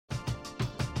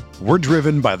We're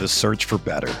driven by the search for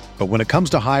better. But when it comes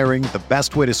to hiring, the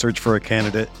best way to search for a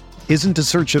candidate isn't to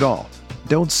search at all.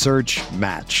 Don't search,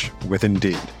 match with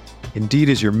Indeed. Indeed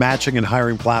is your matching and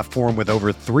hiring platform with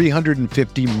over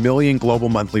 350 million global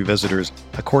monthly visitors,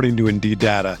 according to Indeed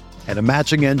data, and a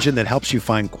matching engine that helps you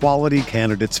find quality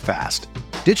candidates fast.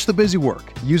 Ditch the busy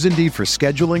work. Use Indeed for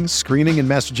scheduling, screening, and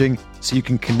messaging so you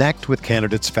can connect with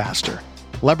candidates faster.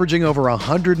 Leveraging over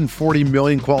 140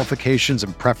 million qualifications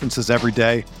and preferences every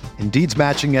day, Indeed's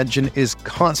matching engine is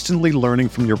constantly learning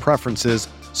from your preferences,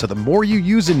 so the more you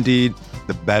use Indeed,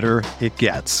 the better it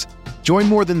gets. Join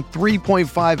more than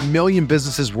 3.5 million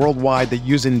businesses worldwide that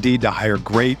use Indeed to hire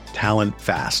great talent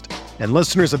fast. And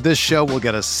listeners of this show will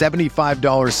get a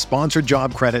 $75 sponsored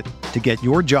job credit to get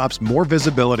your jobs more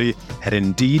visibility at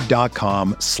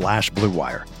Indeed.com/Blue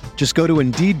Wire. Just go to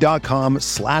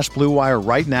Indeed.com/Blue Wire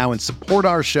right now and support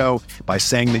our show by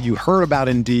saying that you heard about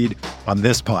Indeed on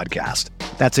this podcast.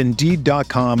 That's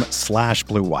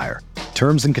Indeed.com/Blue Wire.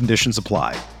 Terms and conditions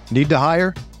apply. Need to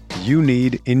hire? You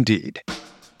need Indeed.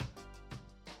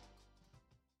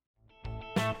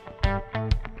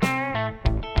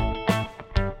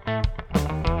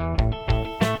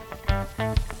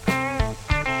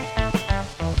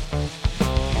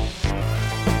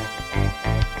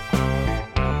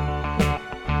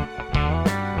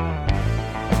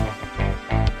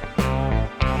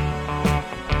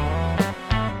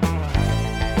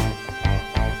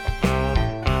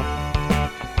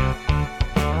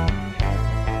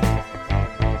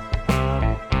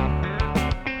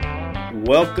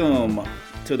 Welcome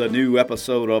to the new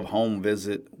episode of Home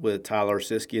Visit with Tyler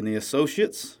Siskey and the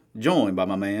Associates, joined by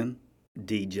my man,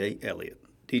 DJ Elliott.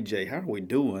 DJ, how are we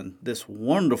doing this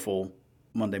wonderful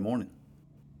Monday morning?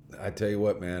 I tell you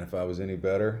what, man, if I was any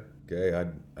better, okay,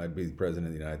 I'd be the president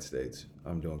of the United States.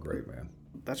 I'm doing great, man.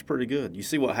 That's pretty good. You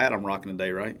see what hat I'm rocking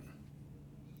today, right?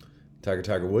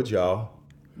 Tiger Woods, y'all.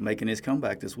 Making his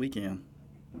comeback this weekend.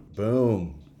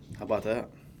 Boom. How about that?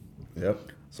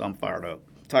 Yep. So I'm fired up.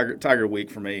 Tiger week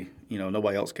for me. You know,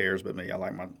 nobody else cares but me. I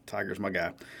like Tiger's my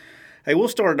guy. Hey, we'll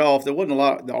start it off. There wasn't a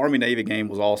lot. The Army-Navy game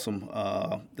was awesome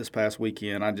this past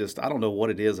weekend. I don't know what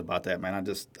it is about that, man.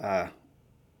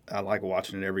 I like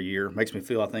watching it every year. It makes me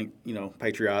feel, I think,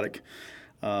 patriotic.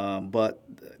 But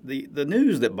the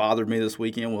news that bothered me this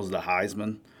weekend was the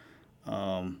Heisman.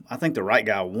 I think the right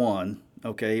guy won,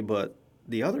 okay, but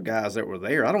the other guys that were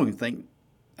there,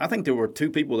 I think there were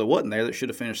two people that wasn't there that should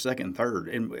have finished second and third,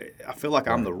 and I feel like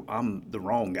I'm the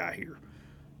wrong guy here.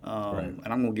 And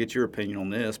I'm going to get your opinion on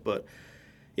this, but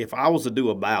if I was to do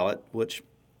a ballot, which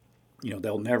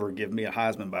they'll never give me a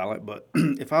Heisman ballot, but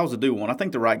if I was to do one, I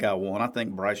think the right guy won. I think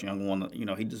Bryce Young won.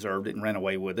 He deserved it and ran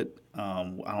away with it. I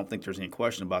don't think there's any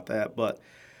question about that. But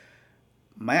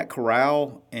Matt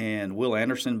Corral and Will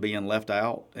Anderson being left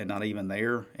out and not even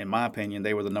there, in my opinion,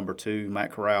 they were the number two,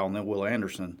 Matt Corral and then Will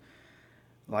Anderson.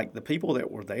 Like, the people that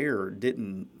were there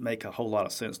didn't make a whole lot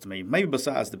of sense to me. Maybe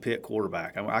besides the Pitt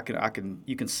quarterback.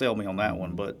 You can sell me on that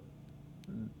one, but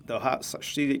the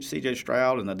C.J.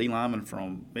 Stroud and the D lineman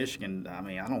from Michigan,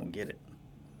 I don't get it.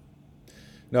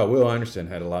 No, Will Anderson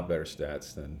had a lot better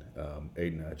stats than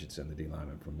Aiden Hutchinson, the D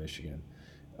lineman from Michigan.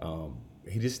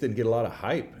 He just didn't get a lot of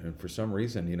hype, and for some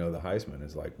reason, the Heisman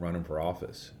is like running for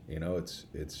office.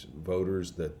 It's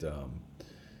voters that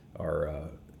are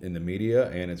in the media,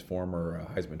 and it's former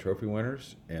Heisman Trophy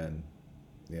winners, and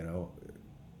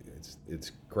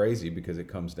it's crazy because it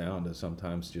comes down to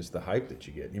sometimes just the hype that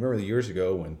you get. You remember the years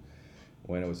ago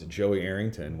when it was Joey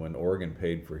Arrington, when Oregon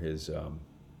paid for his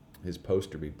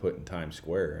poster to be put in Times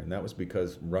Square, and that was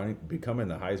because becoming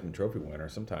the Heisman Trophy winner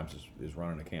sometimes is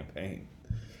running a campaign.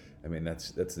 That's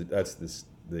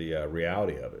the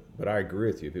reality of it. But I agree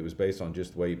with you. If it was based on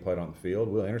just the way you played on the field,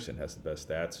 Will Anderson has the best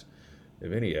stats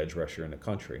of any edge rusher in the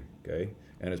country, okay,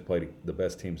 and has played the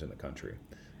best teams in the country,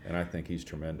 and I think he's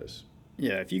tremendous.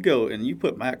 Yeah, if you go and you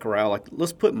put Matt Corral,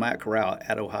 let's put Matt Corral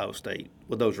at Ohio State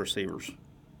with those receivers.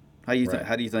 How do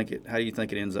you think it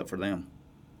ends up for them?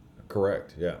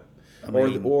 Correct. Yeah.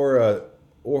 Or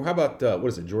how about what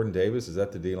is it? Jordan Davis, is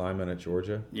that the D lineman at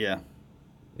Georgia? Yeah.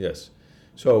 Yes.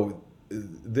 So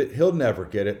he'll never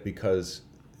get it because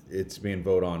it's being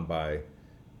voted on by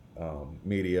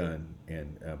media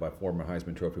and by former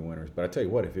Heisman Trophy winners. But I tell you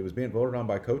what, if it was being voted on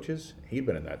by coaches, he'd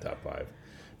been in that top five.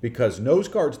 Because nose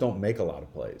guards don't make a lot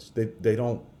of plays. They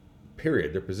don't,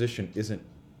 period. Their position isn't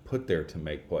put there to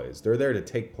make plays. They're there to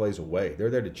take plays away. They're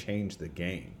there to change the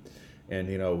game. And,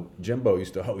 Jimbo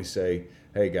used to always say,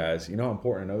 hey, guys, how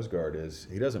important a nose guard is?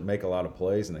 He doesn't make a lot of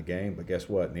plays in the game, but guess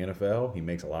what? In the NFL, he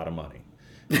makes a lot of money.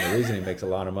 And the reason he makes a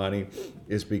lot of money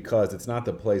is because it's not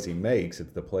the plays he makes,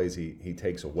 it's the plays he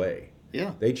takes away.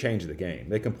 Yeah. They changed the game.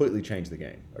 They completely changed the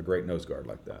game. A great nose guard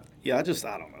like that. Yeah, I don't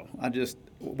know. How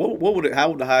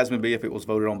would the Heisman be if it was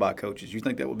voted on by coaches? You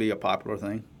think that would be a popular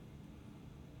thing?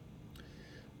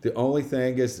 The only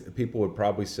thing is, people would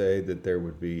probably say that there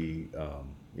would be,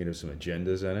 some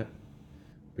agendas in it,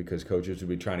 because coaches would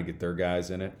be trying to get their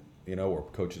guys in it, or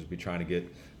coaches would be trying to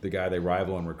get the guy they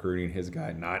rival in recruiting, his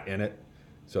guy not in it.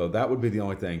 So that would be the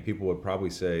only thing. People would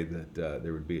probably say that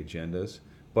there would be agendas.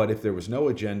 But if there was no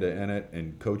agenda in it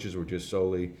and coaches were just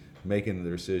solely making the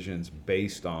decisions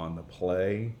based on the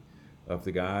play of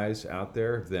the guys out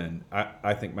there, then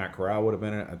I think Matt Corral would have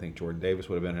been in it. I think Jordan Davis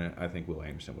would have been in it. I think Will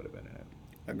Anderson would have been in it.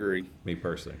 Agree. Me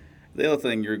personally. The other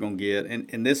thing you're going to get,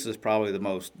 and this is probably the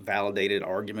most validated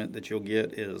argument that you'll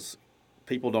get, is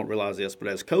people don't realize this, but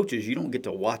as coaches, you don't get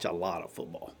to watch a lot of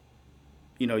football.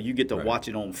 You get to watch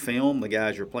it on film, the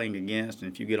guys you're playing against,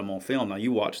 and if you get them on film, now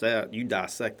you watch that, you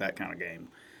dissect that kind of game.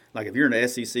 Like if you're an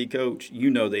SEC coach,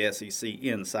 you know the SEC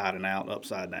inside and out,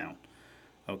 upside down,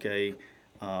 okay?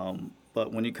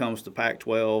 But when it comes to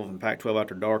Pac-12 and Pac-12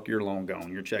 after dark, you're long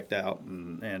gone. You're checked out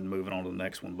and moving on to the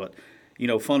next one. But,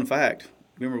 fun fact,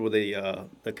 remember when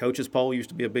the coaches poll used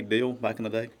to be a big deal back in the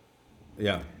day?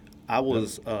 Yeah. I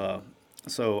was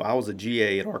a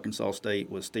GA at Arkansas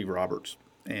State with Steve Roberts.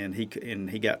 And he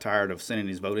got tired of sending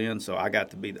his vote in, so I got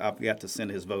to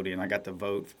send his vote in. I got to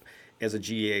vote as a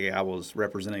GA. I was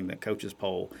representing the coaches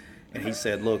poll, and he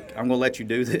said, "Look, I'm going to let you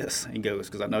do this." He goes,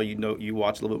 "Because I know you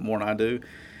watch a little bit more than I do."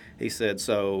 He said,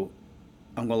 "So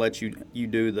I'm going to let you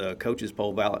do the coaches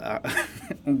poll ballot."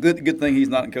 Good thing he's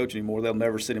not in coach anymore. They'll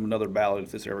never send him another ballot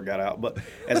if this ever got out. But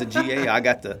as a GA, I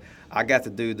got to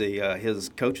do his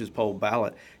coaches poll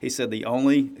ballot. He said the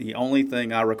only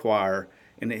thing I require.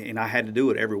 And I had to do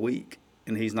it every week,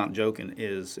 and he's not joking,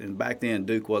 and back then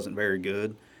Duke wasn't very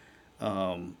good.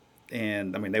 And,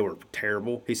 they were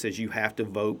terrible. He says you have to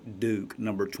vote Duke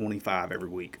number 25 every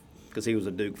week because he was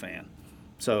a Duke fan.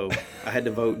 So I had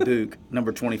to vote Duke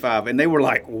number 25, and they were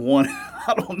like one.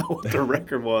 I don't know what their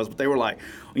record was, but they were like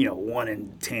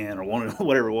 1-10 or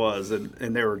whatever it was,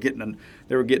 and they were getting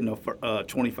a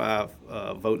 25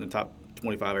 vote in the top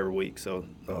 25 every week. So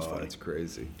that was funny. That's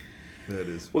crazy. That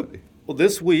is funny. Well,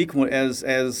 this week, as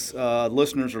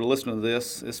listeners are listening to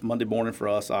this, it's Monday morning for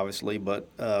us, obviously, but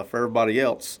for everybody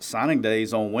else, signing day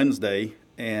is on Wednesday,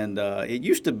 and it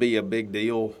used to be a big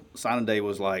deal. Signing day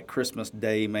was like Christmas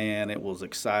Day, man. It was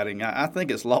exciting. I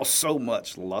think it's lost so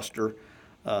much luster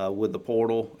with the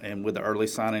portal and with the early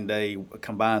signing day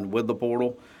combined with the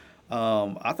portal.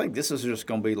 I think this is just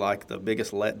going to be like the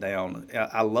biggest letdown.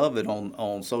 I love it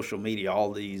on social media,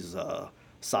 all these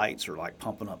sites are like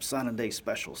pumping up signing day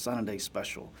special,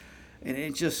 and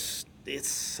it's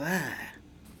sad.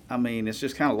 It's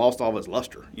just kind of lost all of its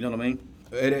luster. You know what I mean?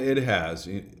 It has.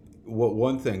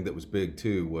 One thing that was big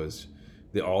too was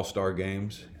the All-Star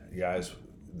games. Guys,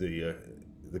 the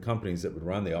companies that would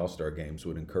run the All-Star games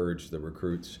would encourage the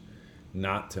recruits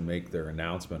not to make their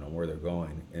announcement on where they're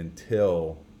going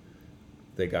until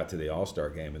they got to the All-Star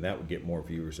game, and that would get more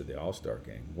viewers at the All-Star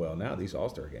game. Well, now these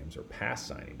All-Star games are past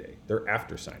signing day. They're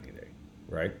after signing day,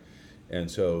 right?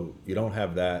 And so you don't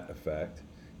have that effect.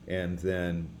 And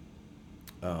then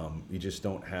you just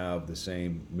don't have the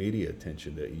same media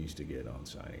attention that you used to get on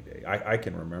signing day. I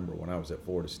can remember when I was at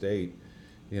Florida State,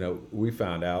 we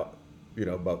found out,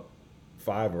 about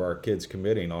 5 of our kids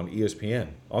committing on ESPN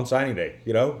on signing day.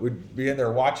 We'd be in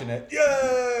there watching it.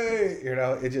 Yay!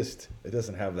 It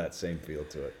doesn't have that same feel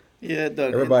to it. Yeah, it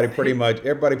doesn't. Everybody pretty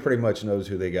much knows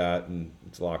who they got, and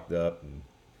it's locked up. And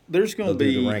there's going to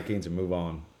be do the rankings and move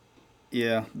on.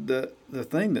 Yeah, the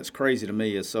thing that's crazy to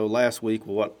me is, so last week,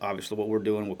 what we're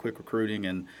doing with Quick Recruiting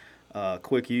and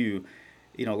Quick U,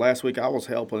 last week I was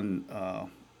helping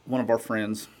one of our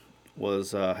friends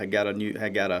had got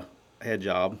a head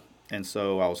job, and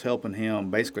so I was helping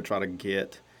him basically try to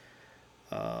get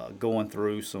going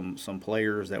through some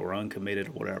players that were uncommitted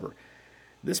or whatever.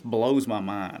 This blows my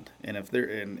mind. And if they're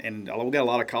and we got a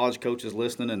lot of college coaches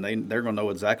listening, and they're going to know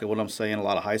exactly what I'm saying. A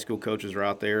lot of high school coaches are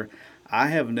out there. I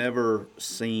have never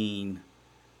seen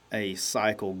a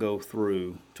cycle go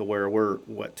through to where we're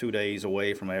 2 days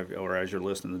away from or as you're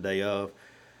listening the day of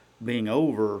being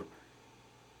over,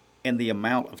 and the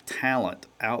amount of talent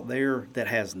out there that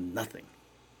has nothing.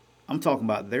 I'm talking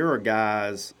about there are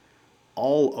guys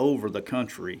all over the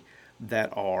country that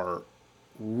are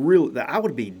that I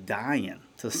would be dying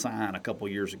to sign a couple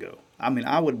years ago. I'm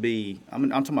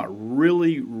talking about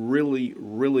really, really,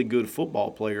 really good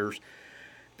football players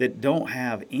that don't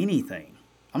have anything.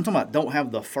 I'm talking about don't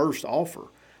have the first offer.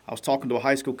 I was talking to a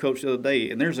high school coach the other day,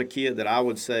 and there's a kid that I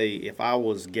would say, if I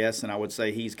was guessing, I would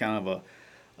say he's kind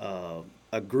of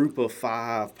a group of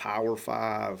 5, Power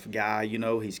 5 guy.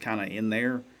 He's kind of in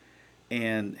there,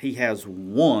 and he has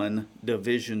one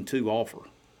Division II offer.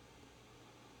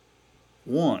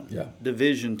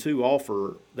 Division II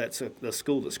offer that's the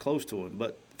school that's close to him.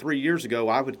 But 3 years ago,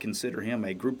 I would consider him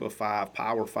a group of 5,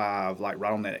 Power 5, like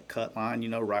right on that cut line,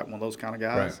 right, one of those kind of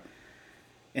guys. Right.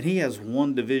 And he has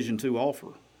one Division II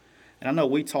offer. And I know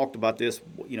we talked about this,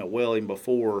 well even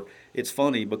before. It's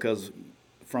funny because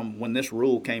from when this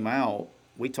rule came out,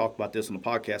 we talked about this on the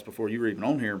podcast before you were even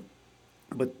on here.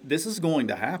 But this is going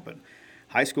to happen.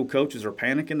 High school coaches are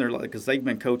panicking. They're like, because they've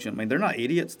been coaching. I mean, they're not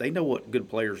idiots. They know what good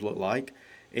players look like,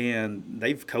 and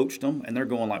they've coached them. And they're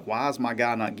going like, "Why is my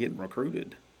guy not getting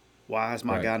recruited? Why is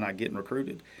my guy not getting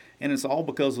recruited?" And it's all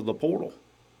because of the portal.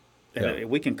 And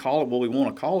we can call it what we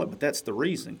want to call it, but that's the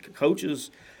reason. Coaches,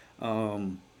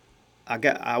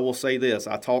 I will say this.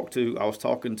 I was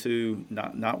talking to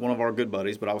not one of our good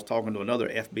buddies, but I was talking to another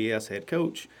FBS head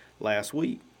coach last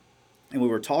week. And we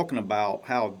were talking about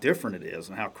how different it is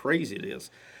and how crazy it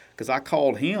is. Because I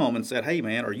called him and said, "Hey,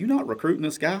 man, are you not recruiting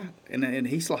this guy?" And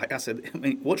he's like, I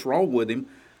said, "What's wrong with him?"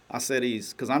 I said,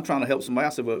 because I'm trying to help somebody. I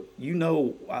said, "Well,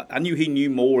 I knew he knew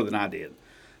more than I did."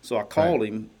 So I called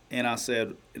him and I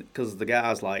said, because the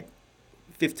guy's like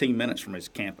 15 minutes from his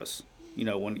campus.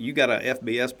 When you got an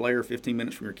FBS player 15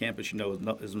 minutes from your campus,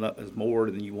 is more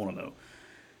than you want to know.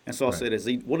 And so I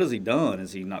said, what has he done?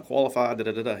 Is he not qualified?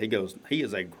 He goes, "He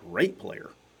is a great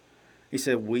player." He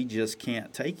said, "We just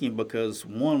can't take him because,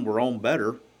 one, we're on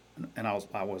better." And I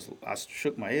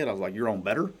shook my head. I was like, "You're on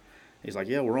better?" He's like,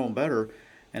 "Yeah, we're on better."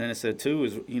 And then I said, two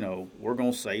is, we're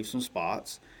going to save some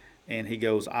spots. And he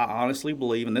goes, "I honestly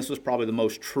believe," and this was probably the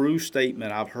most true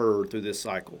statement I've heard through this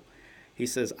cycle. He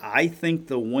says, "I think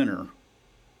the winner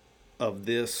of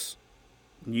this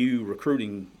new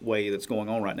recruiting way that's going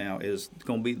on right now is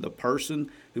going to be the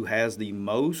person who has the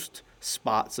most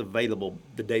spots available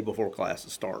the day before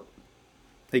classes start."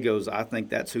 He goes, "I think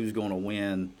that's who's going to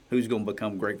win, who's going to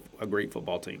become a great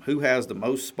football team. Who has the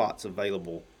most spots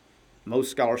available,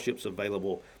 most scholarships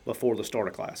available before the start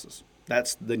of classes."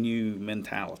 That's the new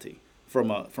mentality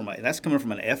that's coming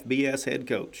from an FBS head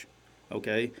coach,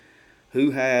 okay?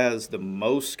 Who has the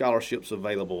most scholarships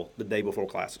available the day before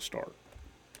classes start?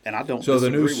 And I don't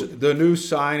disagree with it. The new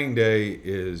signing day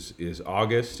is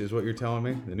August, is what you're telling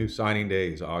me? The new signing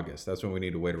day is August. That's when we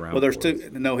need to wait around. Well, there's two.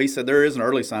 No, he said there is an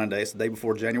early signing day. It's the day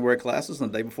before January classes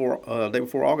and the day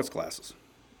before August classes.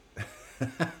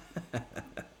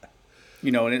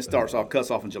 And it starts off,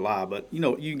 cuts off in July, but you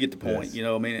can get the point.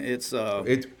 Yes.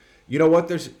 It's you know what?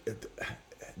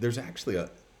 There's actually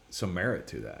some merit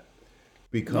to that,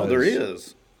 because no, there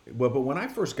is. Well, but when I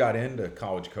first got into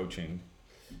college coaching,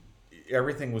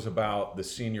 everything was about the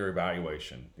senior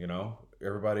evaluation.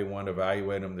 Everybody wanted to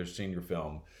evaluate them, their senior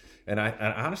film, and I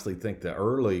honestly think the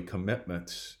early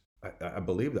commitments, I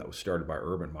believe that was started by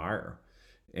Urban Meyer,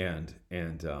 and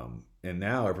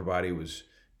now everybody was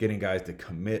getting guys to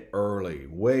commit early,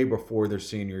 way before their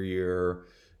senior year.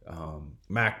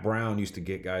 Mac Brown used to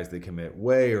get guys that commit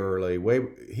way early.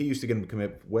 He used to get them to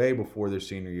commit way before their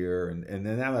senior year, and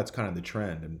then now that's kind of the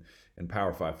trend in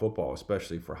Power 5 football,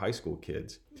 especially for high school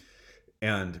kids.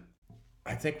 And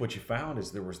I think what you found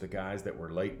is there was the guys that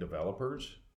were late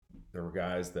developers. There were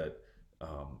guys that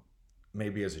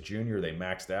maybe as a junior they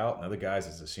maxed out, and other guys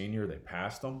as a senior they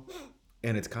passed them.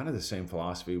 And it's kind of the same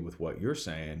philosophy with what you're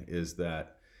saying, is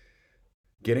that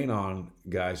getting on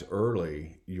guys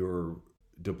early, you're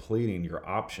depleting your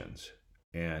options,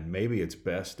 and maybe it's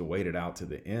best to wait it out to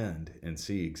the end and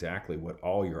see exactly what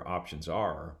all your options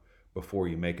are before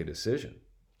you make a decision.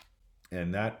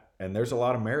 And there's a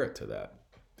lot of merit to that,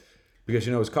 because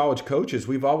as college coaches,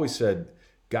 we've always said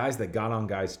guys that got on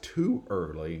guys too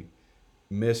early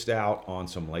missed out on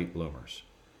some late bloomers.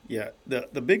 Yeah,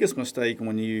 the biggest mistake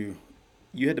when you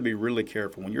had to be really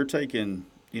careful when you're taking,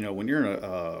 when you're in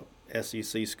a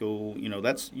SEC school,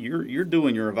 that's you're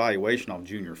doing your evaluation on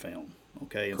junior film,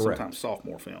 okay, and Correct. Sometimes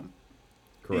sophomore film.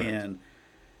 Correct. And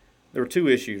there were two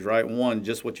issues, right? One,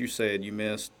 just what you said, you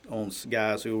missed on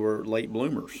guys who were late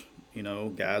bloomers,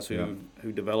 guys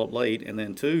who developed late, and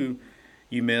then two,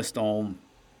 you missed on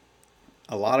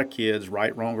a lot of kids,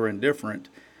 right, wrong, or indifferent.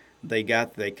 They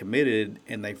committed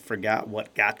and they forgot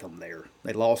what got them there.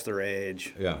 They lost their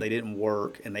edge. Yeah. They didn't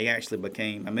work, and they actually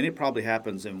became. It probably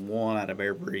happens in 1 out of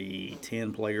every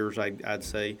 10 players, I'd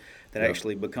say, that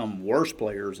actually become worse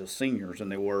players as seniors than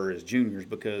they were as juniors,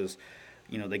 because,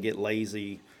 they get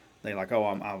lazy. They like,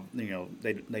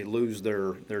 they lose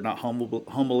they're not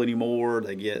humble anymore.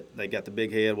 They got the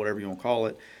big head, whatever you want to call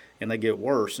it, and they get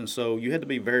worse. And so you had to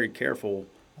be very careful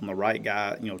on the right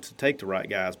guy, to take the right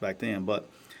guys back then. But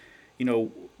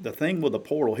the thing with the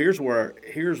portal, here's where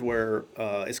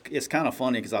it's kind of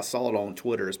funny because I saw it on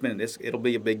Twitter. It'll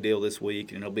be a big deal this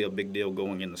week, and it'll be a big deal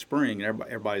going in the spring. And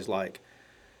everybody's like,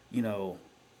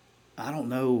 I don't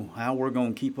know how we're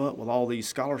going to keep up with all these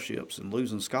scholarships and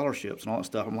losing scholarships and all that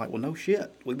stuff. I'm like, well, no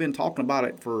shit. We've been talking about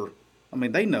it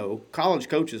they know, college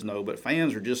coaches know, but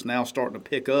fans are just now starting to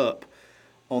pick up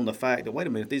on the fact that, wait a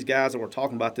minute, these guys that were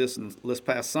talking about this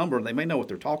past summer, they may know what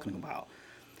they're talking about,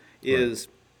 is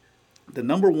the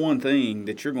number one thing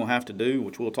that you're going to have to do,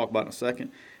 which we'll talk about in a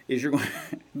second, is you're going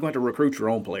to have to recruit your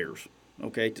own players,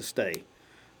 okay, to stay.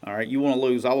 All right, you want to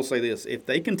lose. I will say this. If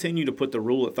they continue to put the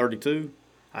rule at 32,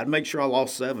 I'd make sure I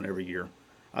lost 7 every year.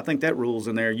 I think that rule's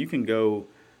in there. You can go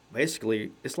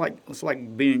basically it's like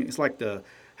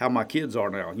how my kids are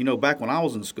now. Back when I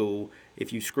was in school,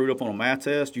 if you screwed up on a math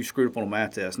test, you screwed up on a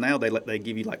math test. Now they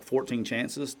give you like 14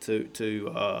 chances to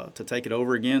take it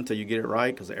over again until you get it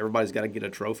right, because everybody's got to get a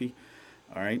trophy.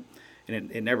 All right,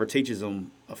 and it never teaches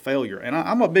them a failure. And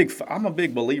I'm a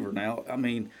big believer now. I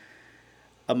mean,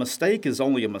 a mistake is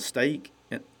only a mistake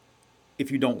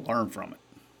if you don't learn from it.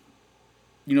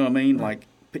 You know what I mean? Like,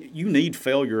 you need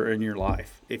failure in your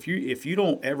life. If you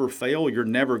don't ever fail, you're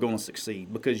never going to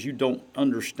succeed, because you don't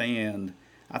understand.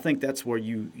 I think that's where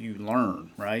you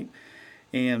learn, right?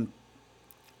 And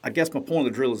I guess my point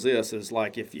of the drill is this: is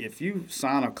like, if you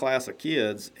sign a class of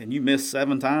kids and you miss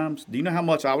 7 times, do you know how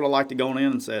much I would have liked to go in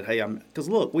and said, hey, because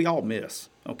look, we all miss.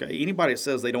 Okay, anybody that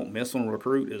says they don't miss on a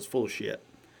recruit is full of shit.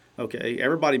 Okay,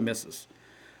 everybody misses.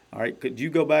 All right, could you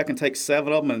go back and take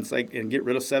 7 of them and get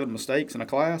rid of 7 mistakes in a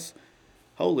class?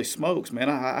 Holy smokes, man!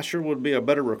 I sure would be a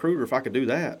better recruiter if I could do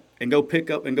that, and go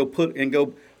pick up and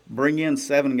go bring in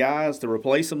 7 guys to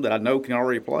replace them that I know can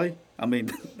already play. I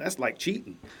mean, that's like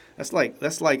cheating. That's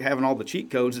like having all the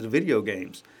cheat codes of the video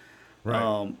games.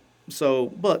 Right.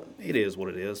 But it is what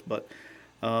it is. But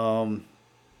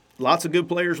lots of good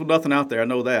players with nothing out there. I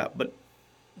know that. But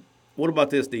what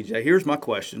about this, DJ? Here's my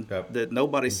question that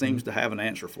nobody seems to have an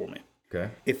answer for me. Okay.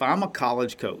 If I'm a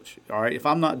college coach, all right, if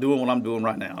I'm not doing what I'm doing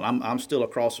right now, and I'm still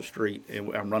across the street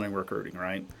and I'm running recruiting,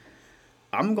 right,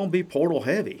 I'm going to be portal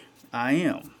heavy. I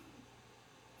am.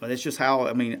 But it's just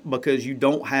because you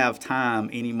don't have time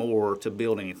anymore to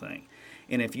build anything.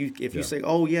 And if you say,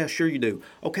 oh, yeah, sure you do.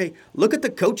 Okay, look at the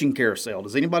coaching carousel.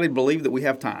 Does anybody believe that we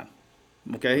have time?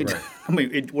 Okay?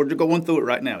 Right. We're going through it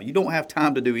right now. You don't have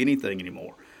time to do anything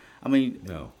anymore.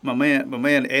 No. My man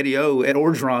Ed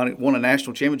Orgeron won a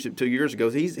national championship 2 years ago.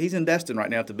 He's in Destin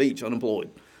right now at the beach, unemployed,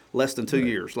 less than 2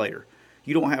 years later.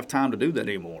 You don't have time to do that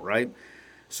anymore, right?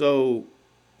 So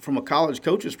from a college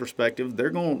coach's perspective,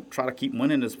 they're going to try to keep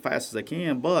winning as fast as they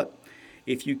can. But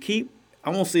if you keep –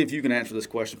 I want to see if you can answer this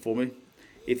question for me.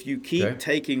 If you keep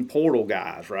taking portal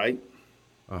guys, right?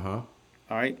 Uh-huh. All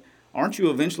right. Aren't you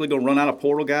eventually going to run out of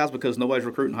portal guys because nobody's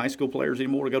recruiting high school players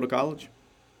anymore to go to college?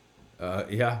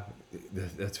 Yeah,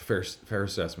 that's a fair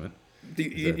assessment.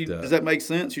 Does that make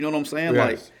sense? You know what I'm saying?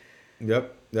 Yes.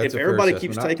 Yep. If everybody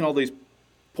keeps taking all these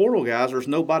portal guys, there's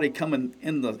nobody coming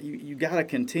in you got to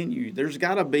continue. There's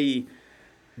got to be.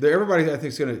 Everybody, I think,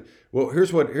 is going to. Well,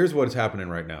 here's what's happening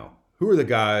right now. Who are the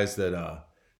guys that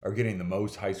are getting the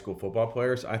most high school football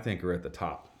players? I think are at the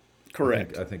top.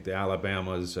 Correct. I think the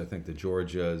Alabamas, I think the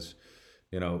Georgias,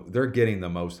 they're getting the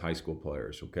most high school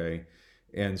players. Okay,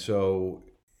 and so.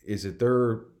 Is it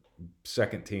their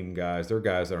second team guys, their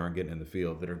guys that aren't getting in the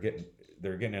field, they're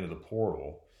getting into the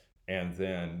portal, and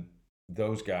then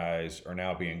those guys are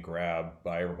now being grabbed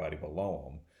by everybody below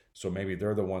them. So maybe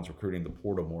they're the ones recruiting the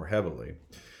portal more heavily.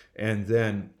 And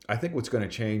then I think what's going to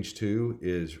change too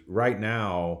is right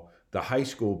now the high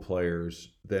school players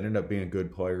that end up being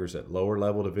good players at lower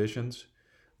level divisions,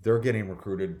 they're getting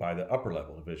recruited by the upper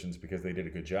level divisions because they did a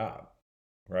good job.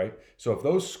 Right? So if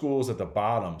those schools at the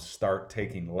bottom start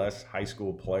taking less high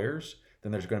school players,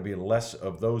 then there's going to be less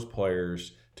of those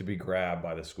players to be grabbed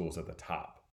by the schools at the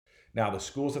top. Now, the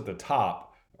schools at the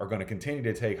top are going to continue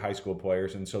to take high school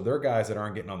players, and so their guys that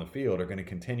aren't getting on the field are going to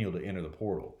continue to enter the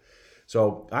portal.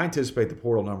 So I anticipate the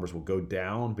portal numbers will go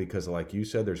down because, like you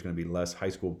said, there's going to be less high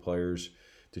school players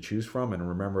to choose from. And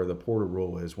remember, the portal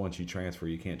rule is once you transfer,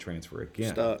 you can't transfer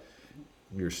again.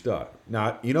 You're stuck.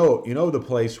 Now, you know the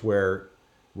place where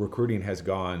recruiting has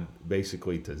gone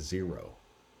basically to zero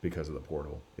because of the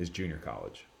portal is junior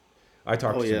college. I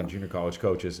talked to some junior college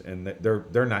coaches, and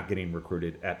they're not getting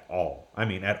recruited at all.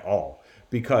 At all,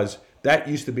 because that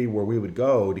used to be where we would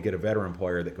go to get a veteran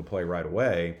player that could play right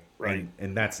away. Right.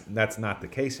 And that's not the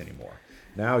case anymore.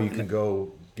 Now you can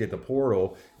go get the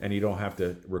portal, and you don't have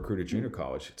to recruit at junior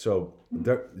college. So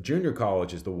the junior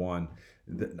college is the one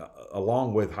that,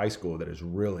 along with high school, that is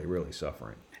really, really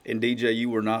suffering. And DJ, you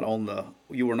were not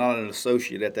an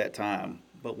associate at that time.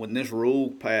 But when this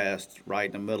rule passed right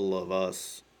in the middle of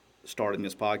us starting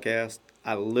this podcast,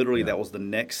 I literally, Yeah. that was the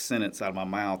next sentence out of my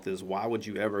mouth is, why would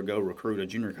you ever go recruit a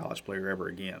junior college player ever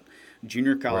again?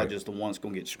 Junior college Right. is the one that's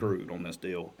going to get screwed on this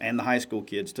deal, and the high school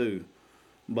kids too.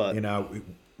 But You know,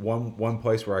 one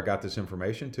place where I got this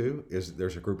information too is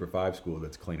there's a group of 5 school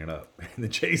that's cleaning up in the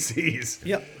JCs.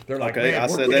 Yep. They're like, Okay, man, I we're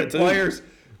said getting that too. players.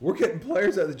 We're getting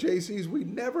players out of the JCs we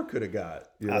never could have got.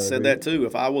 You know I what said mean? that too.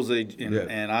 If I was Yeah.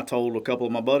 and I told a couple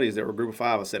of my buddies that were group of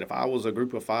 5, I said, if I was a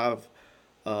group of 5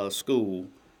 school,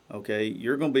 okay,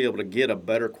 you're going to be able to get a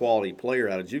better quality player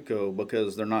out of JUCO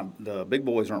because the big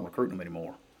boys aren't recruiting them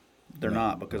anymore. They're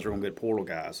not, because they're going to get portal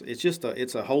guys. It's just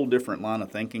it's a whole different line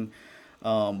of thinking.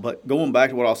 But going back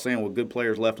to what I was saying with good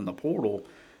players left in the portal,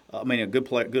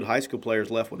 good high school players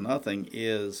left with nothing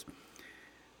is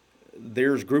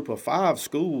there's group of 5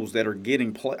 schools that are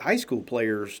getting high school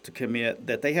players to commit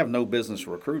that they have no business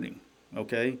recruiting.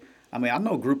 Okay, I mean, I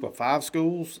know group of 5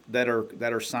 schools that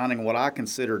are signing what I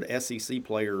considered SEC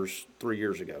players 3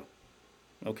 years ago.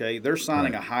 Okay, they're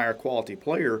signing Right. a higher quality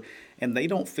player, and they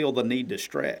don't feel the need to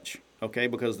stretch. Okay,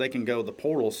 because they can go, the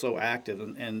portal's so active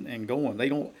and going. They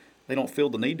don't feel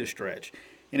the need to stretch.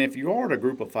 And if you are at a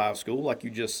group of 5 school, like you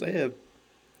just said,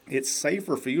 it's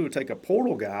safer for you to take a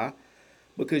portal guy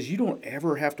because you don't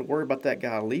ever have to worry about that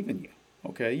guy leaving you.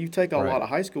 Okay, you take a Right. lot of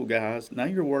high school guys, now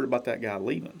you're worried about that guy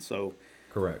leaving. So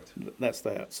Correct. that's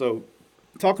that. So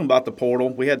talking about the portal,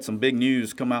 we had some big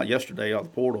news come out yesterday on the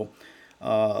portal.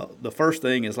 The first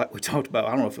thing is, like we talked about,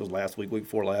 I don't know if it was last week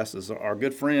before last, is our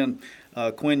good friend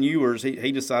Quinn Ewers.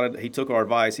 He decided, he took our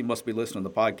advice. He must be listening to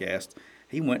the podcast.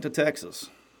 He went to Texas.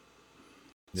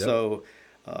 Yep. So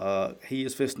he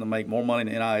is fixing to make more money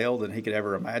in NIL than he could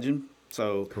ever imagine.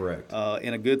 So Correct.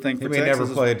 And a good thing for He may Texas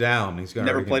never is play it down. He's going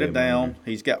to never played it down.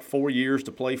 He's got 4 years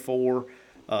to play for.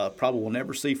 Probably will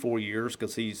never see 4 years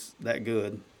because he's that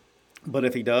good. But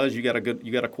if he does, you got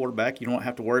a quarterback. You don't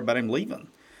have to worry about him leaving.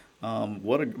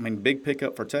 Big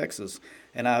pickup for Texas.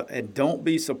 And don't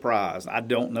be surprised. I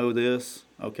don't know this,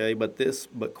 okay,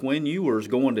 but Quinn Ewers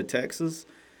going to Texas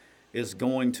is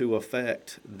going to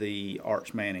affect the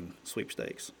Arch Manning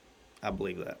sweepstakes. I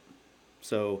believe that.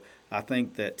 So I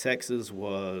think that Texas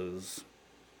was,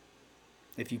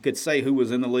 if you could say who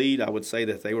was in the lead, I would say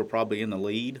that they were probably in the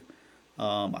lead.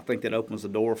 I think that opens the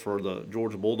door for the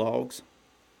Georgia Bulldogs.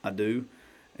 I do.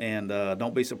 And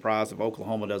don't be surprised if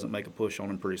Oklahoma doesn't make a push on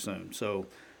him pretty soon. So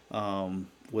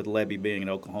with Levy being in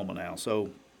Oklahoma now. So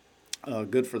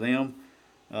good for them.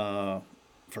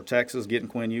 For Texas getting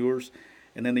Quinn Ewers.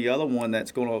 And then the other one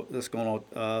that's going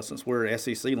to since we're in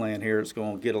SEC land here, it's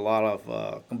going to get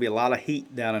going to be a lot of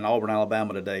heat down in Auburn,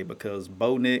 Alabama today because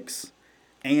Bo Nix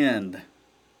and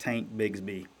Tank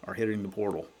Bigsby are hitting the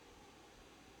portal.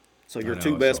 So your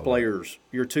two best players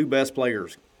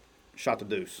shot the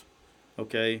deuce.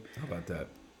 Okay. How about that?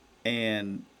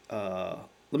 And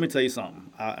let me tell you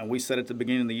something. And we said at the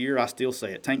beginning of the year, I still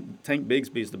say it. Tank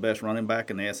Bigsby is the best running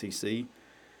back in the SEC.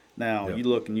 Now, Yep. you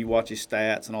look and you watch his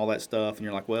stats and all that stuff, and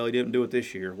you're like, well, he didn't do it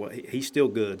this year. Well, he's still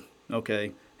good,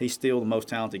 okay? He's still the most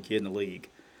talented kid in the league.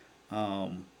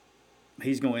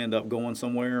 He's going to end up going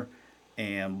somewhere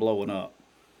and blowing up.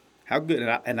 How good?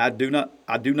 And I do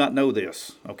not know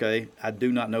this, okay? I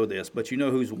do not know this, but you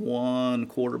know who's one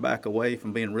quarterback away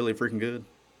from being really freaking good?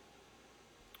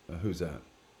 Who's that?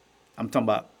 I'm talking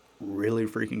about really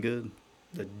freaking good.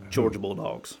 The Georgia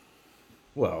Bulldogs.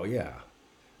 Well, yeah.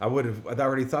 I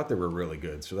already thought they were really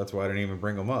good, so that's why I didn't even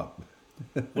bring them up.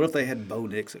 What if they had Bo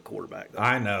Nix at quarterback, though?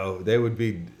 I know they would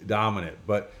be dominant,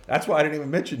 but that's why I didn't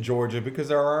even mention Georgia because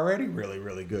they're already really,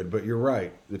 really good. But you're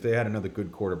right. If they had another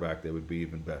good quarterback, they would be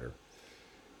even better.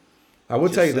 I will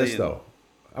tell you this, though.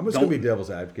 I'm just going to be devil's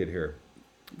advocate here.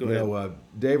 Go ahead.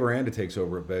 Dave Aranda takes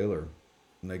over at Baylor,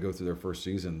 and they go through their first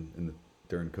season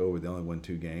during COVID. They only won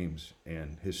 2 games,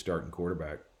 and his starting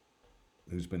quarterback,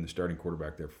 who's been the starting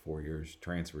quarterback there for 4 years,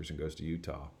 transfers and goes to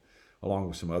Utah, along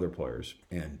with some other players.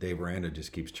 And Dave Aranda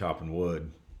just keeps chopping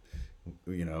wood,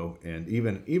 and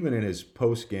even in his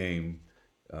post-game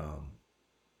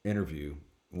interview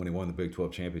when he won the Big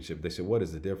 12 championship, they said, what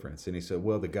is the difference? And he said,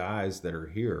 well, the guys that are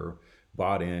here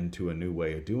bought into a new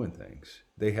way of doing things.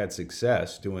 They had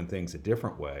success doing things a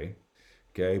different way,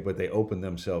 okay, but they opened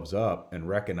themselves up and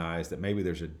recognized that maybe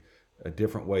there's a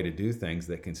different way to do things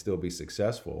that can still be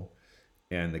successful.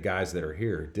 And the guys that are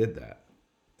here did that.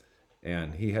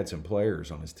 And he had some players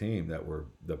on his team that were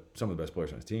some of the best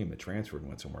players on his team that transferred and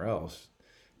went somewhere else.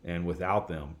 And without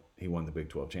them, he won the Big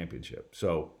 12 championship.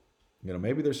 So,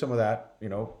 maybe there's some of that,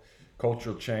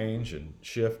 cultural change and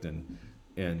shift in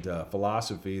and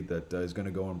philosophy that is going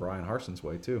to go in Brian Harson's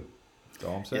way too. That's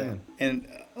all I'm saying. Yeah. And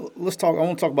let's talk. I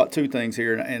want to talk about two things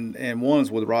here, and one is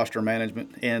with roster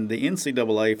management and the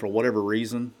NCAA. For whatever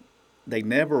reason, they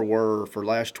never were for the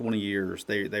last 20 years.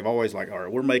 They've always like, all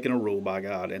right, we're making a rule, by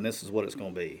God, and this is what it's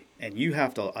going to be, and you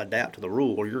have to adapt to the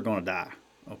rule or you're going to die.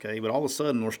 Okay, but all of a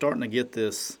sudden we're starting to get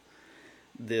this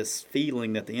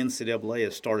feeling that the NCAA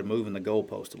has started moving the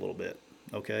goalpost a little bit.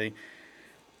 Okay,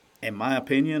 in my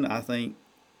opinion, I think.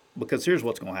 Because here's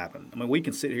what's going to happen. I mean, we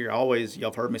can sit here y'all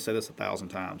have heard me say this 1,000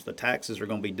 times. The taxes are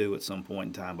going to be due at some point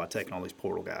in time by taking all these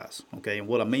portal guys. Okay, and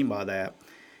what I mean by that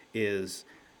is,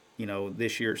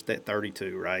 this year it's at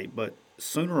 32, right? But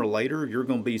sooner or later, you're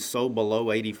going to be so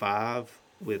below 85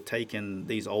 with taking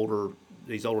these older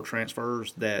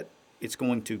transfers that it's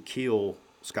going to kill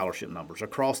scholarship numbers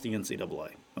across the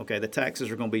NCAA. Okay, the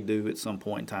taxes are going to be due at some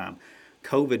point in time.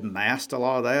 COVID masked a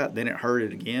lot of that. Then it hurt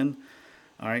it again.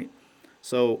 All right.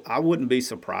 So I wouldn't be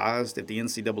surprised if the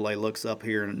NCAA looks up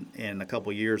here in a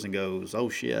couple of years and goes, oh,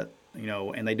 shit,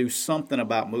 and they do something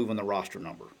about moving the roster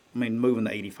number. I mean, moving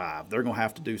the 85. They're going to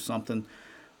have to do something,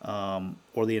 not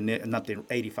the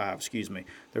 85, excuse me.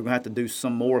 They're going to have to do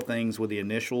some more things with the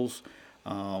initials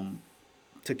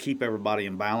to keep everybody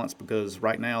in balance because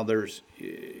right now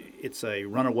it's a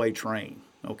runaway train,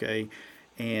 okay?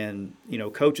 And,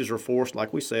 coaches are forced,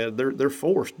 like we said, they're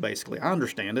forced basically. I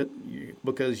understand it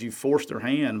because you forced their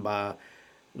hand by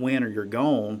win or you're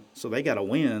gone, so they got to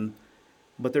win.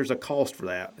 But there's a cost for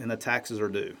that, and the taxes are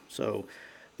due. So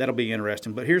that'll be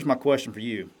interesting. But here's my question for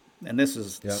you, and this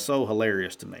is so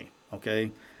hilarious to me,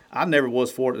 okay? I never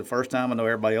was for it the first time. I know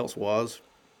everybody else was.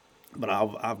 But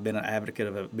I've been an advocate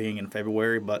of it being in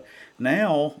February. But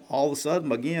now, all of a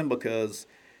sudden, again, because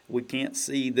 – we can't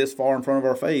see this far in front of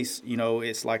our face.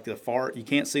 It's like you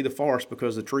can't see the forest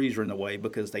because the trees are in the way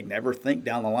because they never think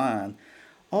down the line,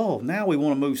 oh, now we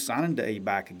want to move signing day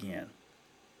back again.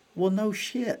 Well, no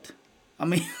shit. I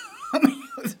mean,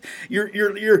 you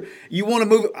want to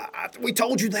move it. We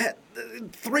told you that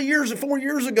 4 years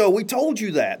ago. We told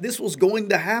you that this was going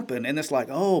to happen. And it's like,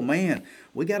 oh, man,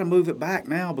 we got to move it back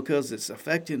now because it's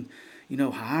affecting,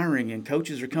 hiring and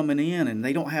coaches are coming in and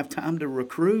they don't have time to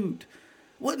recruit.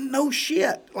 Well, no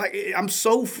shit. Like, I'm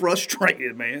so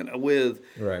frustrated, man, with,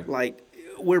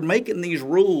 we're making these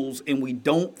rules and we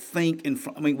don't think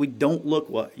we don't look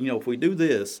if we do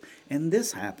this and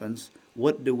this happens,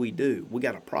 what do? We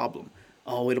got a problem.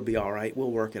 Oh, it'll be all right. We'll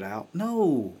work it out.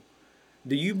 No.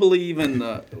 Do you believe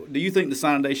do you think the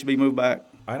signing day should be moved back?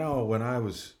 I know when I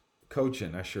was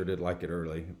coaching, I sure did like it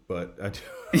early, but I do.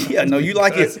 Yeah, no, you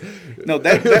like it. No,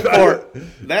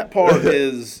 that part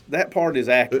is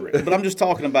accurate. But I'm just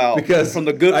talking about for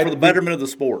the betterment of the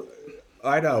sport.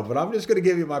 I know, but I'm just going to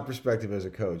give you my perspective as a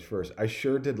coach first. I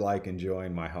sure did like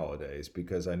enjoying my holidays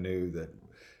because I knew that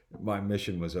my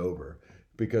mission was over.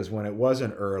 Because when it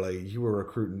wasn't early, you were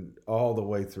recruiting all the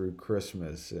way through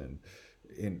Christmas and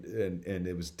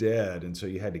it was dead, and so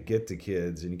you had to get to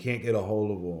kids, and you can't get a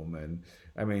hold of them, and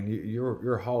I mean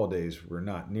your holidays were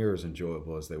not near as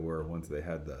enjoyable as they were once they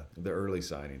had the early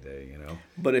signing day,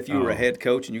 But if you were a head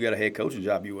coach and you got a head coaching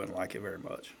job, you wouldn't like it very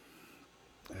much.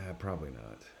 Probably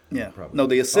not. Yeah. Probably no,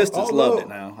 the not. assistants loved it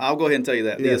now. I'll go ahead and tell you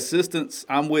that. Yeah. The assistants,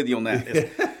 I'm with you on that.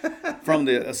 From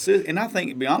the assist, and I think,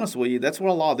 to be honest with you, that's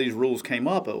where a lot of these rules came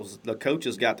up. It was the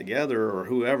coaches got together or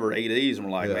whoever, ADs, and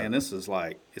were like, man, this is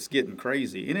like, it's getting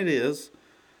crazy. And it is.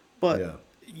 But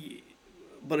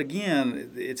but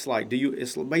again, it's like,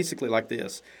 it's basically like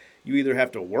this. You either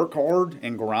have to work hard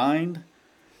and grind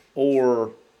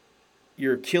or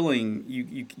you're killing,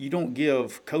 you don't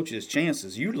give coaches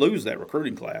chances. You lose that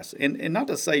recruiting class. And not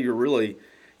to say you're really,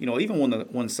 even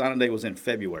when signing day was in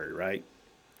February, right?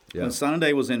 Yeah. When signing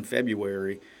day was in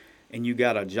February and you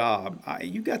got a job,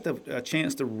 you got a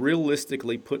chance to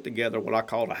realistically put together what I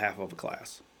call a half of a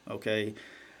class, okay?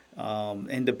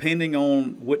 And depending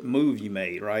on what move you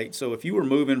made, right? So if you were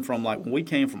moving from, like, when we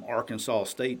came from Arkansas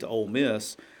State to Ole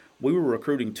Miss, we were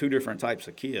recruiting two different types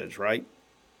of kids, right?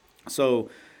 So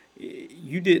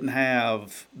you didn't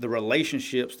have the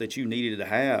relationships that you needed to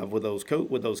have with those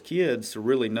kids to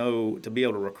really know, to be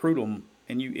able to recruit them,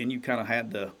 and you kind of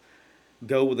had to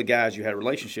go with the guys you had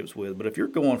relationships with. But if you're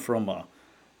going from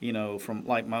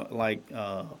like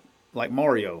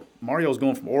Mario's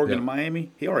going from Oregon to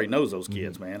Miami, he already knows those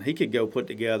kids, man. He could go put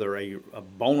together a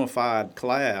bona fide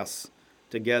class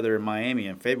together in Miami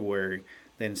in February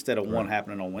than instead of one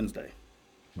happening on Wednesday.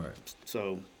 Right.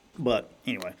 So, but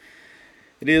anyway,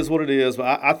 it is what it is.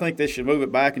 But I think they should move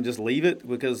it back and just leave it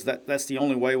because that's the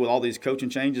only way with all these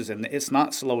coaching changes, and it's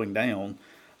not slowing down.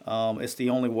 It's the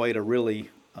only way to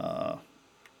really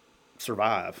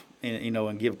survive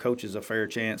and give coaches a fair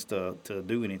chance to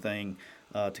do anything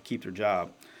to keep their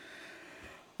job.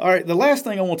 All right, the last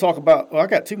thing I want to talk about, well, I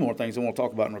got two more things I want to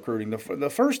talk about in recruiting. The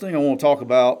first thing I want to talk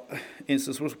about, and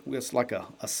it's like a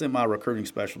semi-recruiting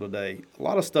special today. A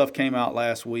lot of stuff came out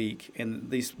last week,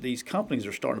 and these companies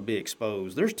are starting to be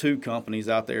exposed. There's two companies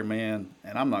out there, man,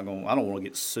 and I don't want to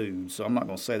get sued, so I'm not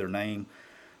going to say their name.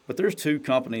 But there's two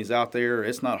companies out there.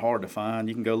 It's not hard to find.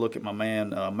 You can go look at my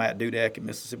man Matt Dudek at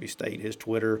Mississippi State, his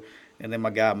Twitter, and then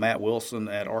my guy Matt Wilson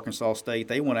at Arkansas State.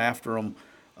 They went after them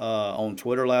on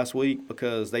Twitter last week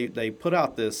because they put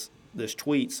out this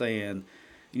tweet saying,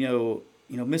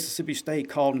 Mississippi State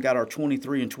called and got our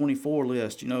 23 and 24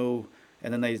 list, and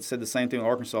then they said the same thing with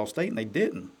Arkansas State, and they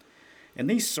didn't. And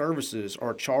these services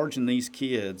are charging these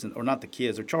kids, or not the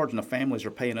kids, they're charging the families,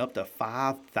 are paying up to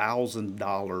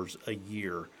 $5,000 a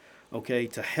year, okay,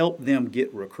 to help them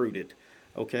get recruited,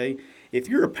 okay? If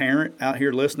you're a parent out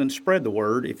here listening, spread the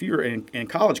word. If you're and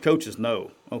college coaches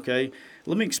know, okay?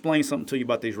 Let me explain something to you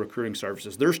about these recruiting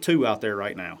services. There's two out there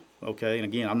right now, okay? And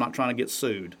again, I'm not trying to get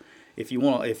sued. If you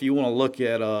want to look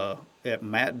at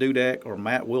Matt Dudek or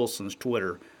Matt Wilson's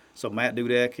Twitter. So Matt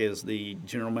Dudek is the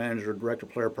general manager, director,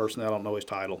 player personnel, I don't know his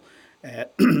title,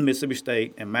 at Mississippi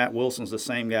State, and Matt Wilson's the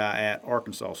same guy at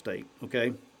Arkansas State,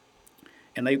 okay?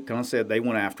 And they kind of said they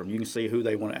went after him. You can see who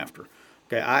they went after.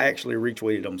 Okay, I actually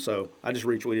retweeted them, so I just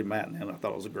retweeted Matt, and I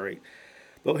thought it was great.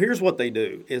 But here's what they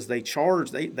do, is they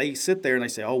sit there and they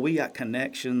say, oh, we got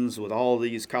connections with all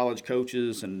these college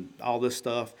coaches and all this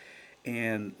stuff,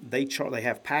 and they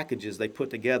have packages they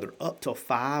put together up to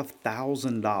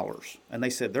 $5,000. And they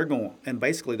said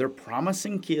they're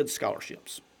promising kids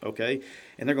scholarships, okay?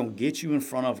 And they're going to get you in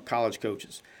front of college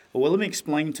coaches. Well, let me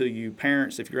explain to you,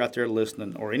 parents, if you're out there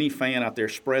listening, or any fan out there,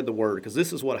 spread the word, because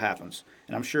this is what happens.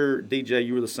 And I'm sure, DJ,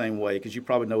 you were the same way, because you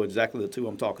probably know exactly the two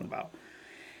I'm talking about.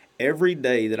 Every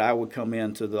day that I would come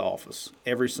into the office,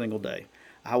 every single day,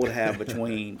 I would have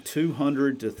between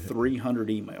 200 to 300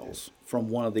 emails from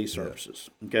one of these services,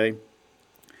 okay?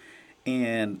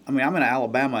 And, I'm in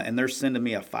Alabama, and they're sending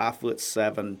me a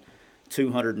 5'7",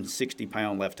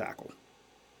 260-pound left tackle.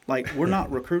 Like, we're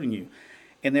not recruiting you.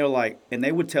 And they're like, and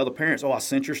they would tell the parents, oh, I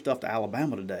sent your stuff to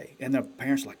Alabama today. And the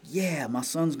parents are like, yeah, my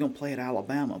son's going to play at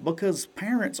Alabama. Because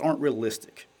parents aren't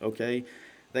realistic, okay?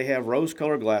 They have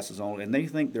rose-colored glasses on, and they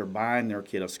think they're buying their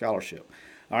kid a scholarship.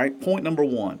 All right, point number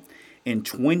one. In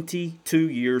 22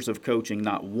 years of coaching,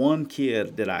 not one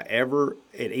kid that I ever,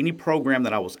 at any program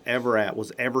that I was ever at,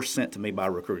 was ever sent to me by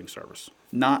a recruiting service.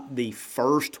 Not the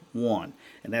first one.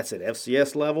 And that's at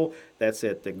FCS level, that's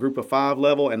at the Group of 5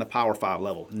 level, and the Power 5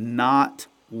 level. Not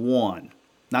one.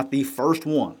 Not the first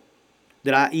one.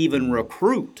 Did I even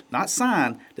recruit, not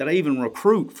sign, did I even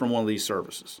recruit from one of these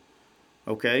services?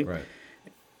 Okay? Right.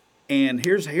 And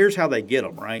here's how they get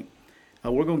them, right?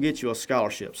 We're going to get you a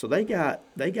scholarship. So they got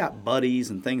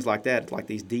buddies and things like that, like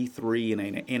these D3 and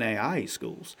NAIA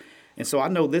schools. And so I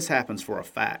know this happens for a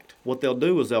fact. What they'll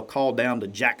do is they'll call down to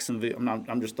Jacksonville.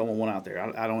 I'm just throwing one out there.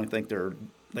 I don't even think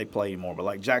they play anymore, but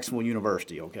like Jacksonville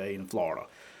University, okay, in Florida.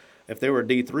 If they were a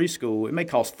D3 school, it may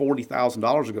cost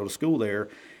 $40,000 to go to school there,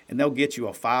 and they'll get you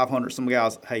a $500. Some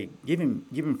guys, hey, give him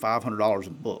 $500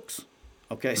 in books.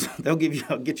 Okay, so they'll get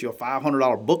you a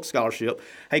 $500 book scholarship.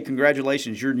 Hey,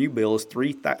 congratulations, your new bill is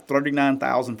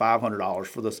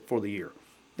 $39,500 for the year.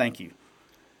 Thank you.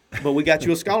 But we got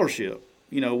you a scholarship.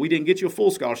 We didn't get you a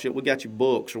full scholarship. We got you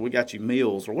books, or we got you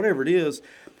meals, or whatever it is.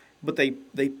 But they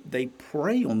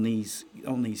prey on these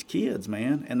kids,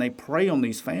 man, and they prey on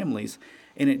these families,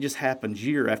 and it just happens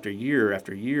year after year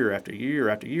after year after year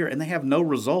after year, and they have no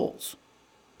results.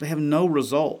 They have no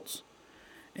results,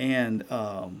 and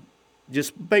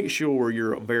just make sure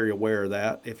you're very aware of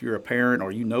that. If you're a parent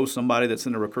or you know somebody that's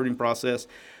in the recruiting process,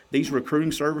 these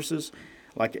recruiting services,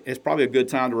 like, it's probably a good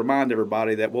time to remind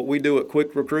everybody that what we do at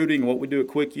Quick Recruiting and what we do at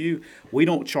Quick U, we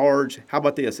don't charge. How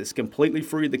about this? It's completely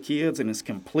free to the kids, and it's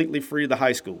completely free to the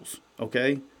high schools,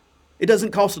 okay? It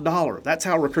doesn't cost $1. That's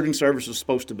how recruiting service is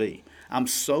supposed to be. I'm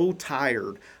so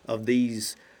tired of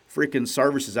these freaking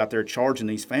services out there charging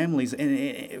these families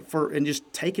and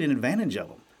just taking advantage of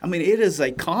them. It is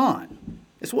a con.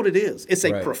 It's what it is. It's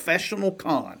a professional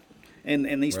con.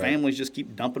 And these families just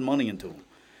keep dumping money into them.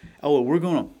 Oh,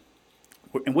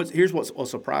 here's what'll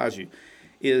surprise you,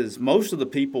 is most of the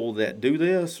people that do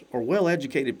this are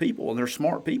well-educated people, and they're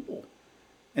smart people.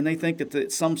 And they think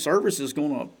that some service is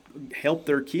going to help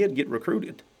their kid get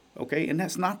recruited, okay? And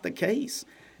that's not the case.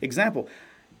 Example,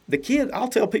 the kid, I'll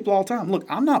tell people all the time, look,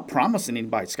 I'm not promising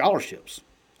anybody scholarships.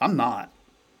 I'm not.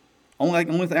 Only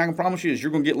thing I can promise you is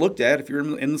you're going to get looked at if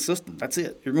you're in the system. That's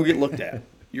it. You're going to get looked at.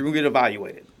 You're going to get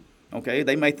evaluated. Okay,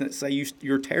 they may say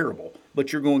you're terrible,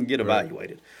 but you're going to get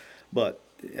evaluated. But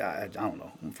I don't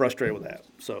know. I'm frustrated with that.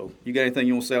 So you got anything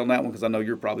you want to say on that one? Because I know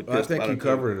you're probably pissed about it. I think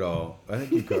you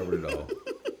covered it all.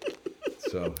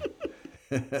 So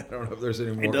I don't know if there's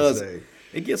any more to say.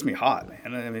 It gets me hot, man. I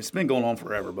mean, it's been going on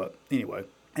forever, but anyway.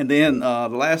 And then the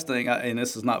last thing, and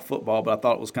this is not football, but I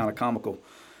thought it was kind of comical.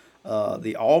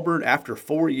 The Auburn, after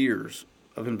 4 years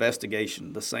of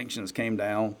investigation, the sanctions came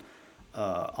down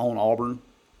on Auburn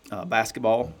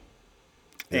basketball.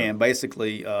 Yeah. And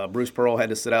basically, Bruce Pearl had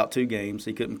to sit out 2 games.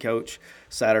 He couldn't coach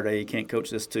Saturday. He can't coach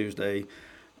this Tuesday.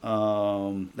 They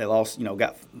lost,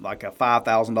 got like a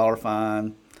 $5,000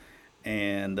 fine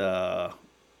and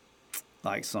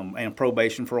and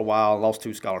probation for a while. Lost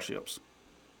 2 scholarships.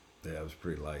 Yeah, it was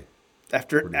pretty light.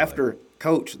 After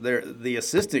coach, the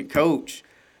assistant coach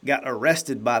got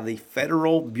arrested by the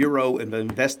Federal Bureau of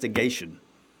Investigation,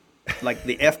 like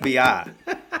the FBI,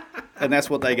 and that's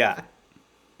what they got.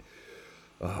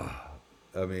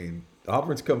 I mean,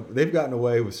 Auburn's they've gotten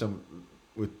away with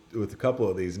with a couple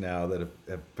of these now that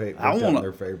have paid in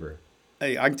their favor.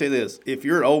 Hey, I can tell you this: if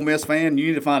you're an Ole Miss fan, you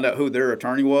need to find out who their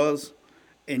attorney was,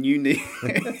 and you need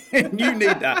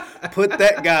to put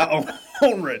that guy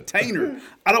on retainer.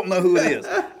 I don't know who it is.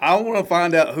 I want to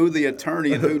find out who the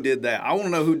attorney and who did that. I want to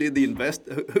know who did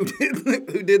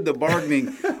who did the bargaining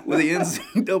with the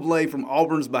NCAA from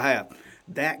Auburn's behalf.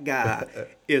 That guy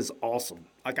is awesome.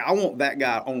 Like, I want that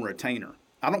guy on retainer.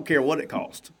 I don't care what it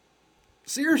costs.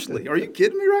 Seriously, are you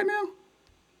kidding me right now?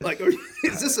 Like,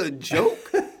 is this a joke?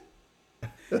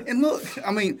 And look,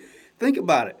 I mean, think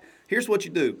about it. Here's what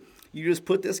you do. You just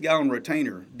put this guy on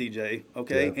retainer, DJ,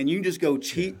 okay? Yeah. And you just go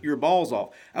cheat your balls off.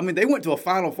 I mean, they went to a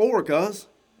Final Four, cuz.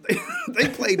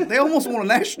 They almost won a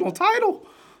national title.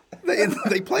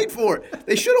 They played for it.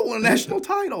 They should have won a national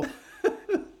title.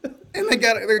 And they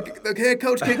got the head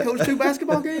coach can't coach 2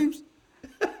 basketball games?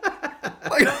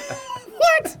 Like,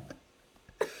 what?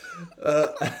 I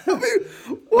mean,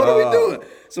 what are we doing?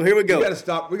 So here we go. We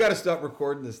got to stop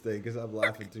recording this thing because I'm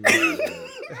laughing too much.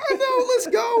 I know. Let's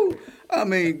go. I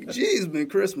mean, geez, man,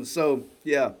 Christmas. So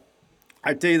yeah,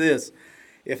 I tell you this: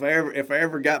 if I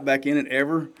ever got back in it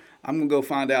ever, I'm gonna go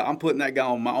find out. I'm putting that guy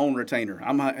on my own retainer.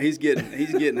 He's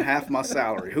getting half my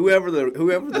salary. Whoever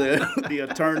the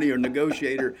attorney or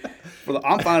negotiator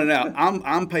I'm finding out.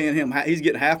 I'm paying him. He's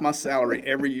getting half my salary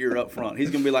every year up front. He's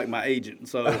gonna be like my agent.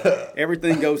 So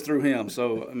everything goes through him.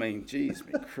 So I mean, geez,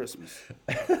 man, Christmas.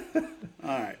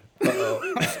 All right.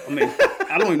 I mean,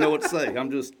 I don't even know what to say. I'm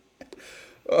just.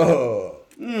 Oh.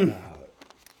 All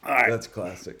right. That's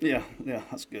classic. Yeah,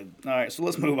 that's good. All right, so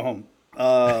let's move on.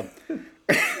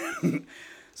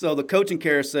 So the coaching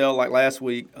carousel, like last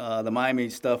week, the Miami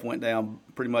stuff went down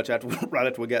pretty much right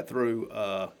after we got through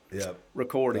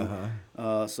recording.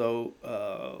 So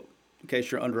in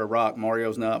case you're under a rock,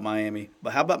 Mario's now at Miami.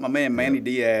 But how about my man Manny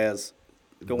Diaz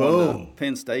going to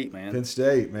Penn State, man? Penn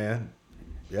State, man.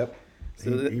 Yep.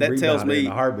 So that tells me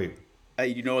in a heartbeat. Hey,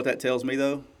 you know what that tells me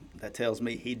though? That tells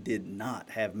me he did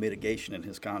not have mitigation in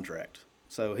his contract.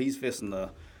 So he's fixing the.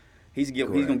 He's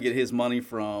going to get his money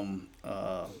from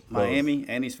Miami,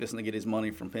 and he's fixing to get his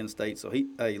money from Penn State. So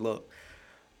look,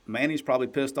 Manny's probably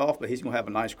pissed off, but he's going to have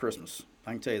a nice Christmas.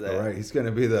 I can tell you that. All right, he's going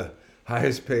to be the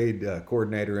highest paid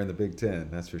coordinator in the Big Ten.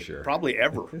 That's for sure. Probably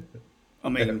ever. I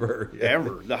mean,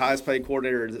 ever the highest paid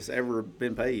coordinator that's ever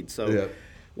been paid. So,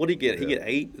 what did he get? He get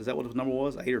 8. Is that what his number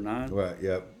was? 8 or 9? Right.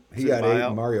 Yep. He got 8.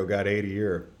 And Mario got 8 a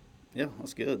year. Yeah,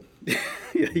 that's good.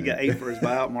 He got 8 for his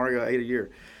buyout. Mario got 8 a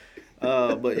year.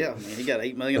 But yeah, I mean, he got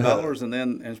 $8 million,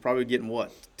 and he's probably getting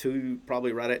what, 2,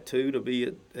 probably right at 2 to be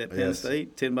at Penn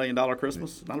State. $10 million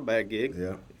Christmas, not a bad gig.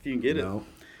 Yeah, if you can get it.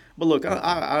 But look,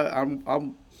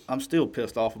 I'm still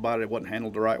pissed off about it. It wasn't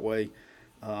handled the right way.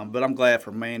 But I'm glad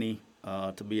for Manny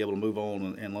to be able to move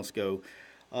on and let's go.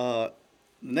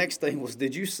 Next thing was,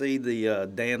 did you see the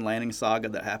Dan Lanning saga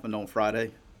that happened on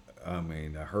Friday? I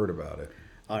mean, I heard about it.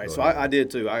 All right, so I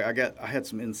did too. I got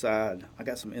some inside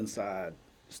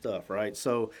stuff, right?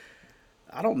 So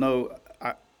I don't know.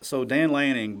 So Dan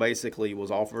Lanning basically was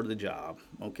offered the job.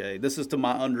 Okay, this is to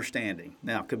my understanding.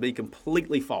 Now, it could be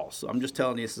completely false. So I'm just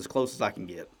telling you, it's as close as I can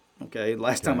get. Okay,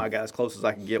 last time I got as close as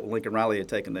I can get when Lincoln Riley had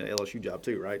taken the LSU job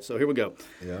too, right? So here we go.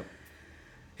 Yeah.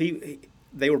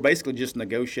 They were basically just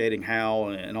negotiating how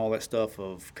and all that stuff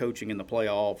of coaching in the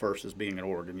playoff versus being at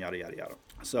Oregon, yada, yada, yada.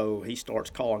 So he starts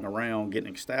calling around,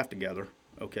 getting his staff together,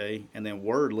 okay? And then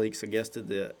word leaks, I guess, to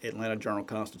the Atlanta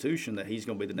Journal-Constitution that he's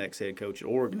going to be the next head coach at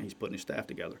Oregon. He's putting his staff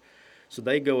together. So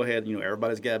they go ahead,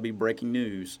 everybody's got to be breaking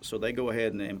news. So they go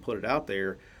ahead and put it out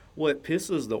there. Well, it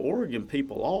pisses the Oregon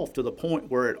people off to the point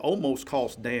where it almost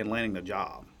cost Dan Lanning the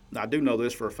job. I do know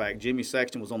this for a fact. Jimmy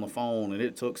Sexton was on the phone, and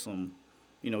it took some,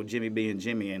 Jimmy being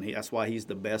Jimmy, and that's why he's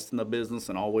the best in the business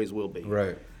and always will be.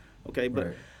 Right. Okay, but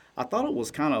Right. I thought it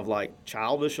was kind of like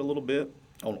childish a little bit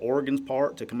on Oregon's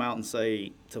part to come out and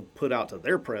say, to put out to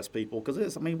their press people,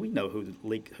 because we know who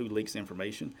leaks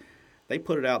information. They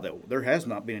put it out that there has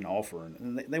not been an offer,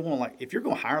 and they want if you're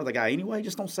going to hire the guy anyway,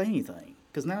 just don't say anything,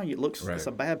 because now it's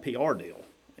a bad PR deal.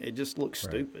 It just looks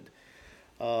stupid.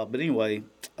 But anyway,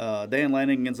 Dan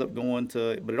Lanning ends up going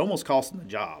to, but it almost cost him the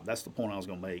job. That's the point I was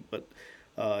going to make, but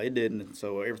it didn't.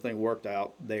 So everything worked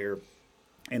out there.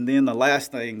 And then the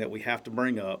last thing that we have to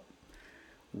bring up,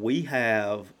 we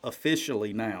have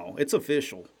officially now, it's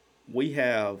official, we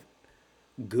have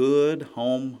good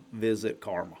home visit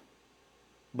karma.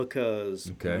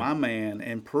 Because my man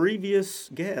and previous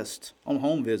guest on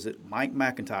home visit, Mike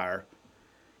McIntyre,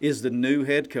 is the new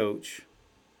head coach,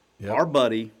 our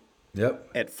buddy,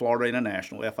 at Florida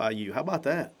International, FIU. How about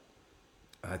that?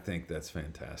 I think that's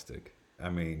fantastic. I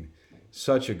mean,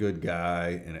 such a good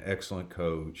guy and an excellent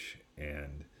coach,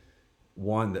 and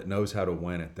one that knows how to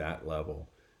win at that level.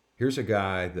 Here's a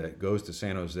guy that goes to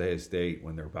San Jose State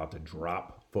when they're about to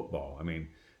drop football. I mean,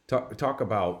 talk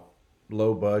about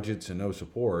low budgets and no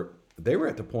support. They were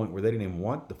at the point where they didn't even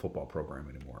want the football program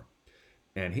anymore.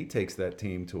 And he takes that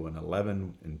team to an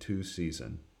 11-2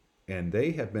 season, and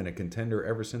they have been a contender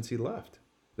ever since he left.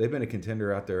 They've been a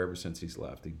contender out there ever since he's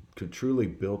left. He truly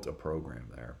built a program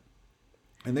there.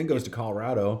 And then goes to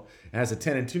Colorado and has a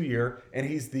 10-2 year, and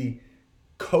he's the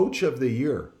coach of the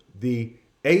year, the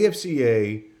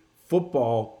AFCA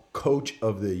football coach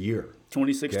of the year.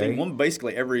 2016 won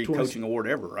basically every coaching award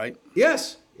ever, right?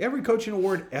 Yes, every coaching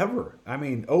award ever. I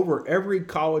mean, over every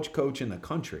college coach in the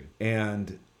country.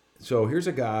 And so here's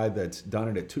a guy that's done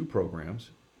it at 2 programs.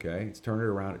 Okay, he's turned it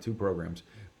around at 2 programs.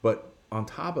 But on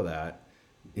top of that,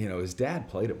 his dad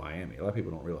played at Miami. A lot of people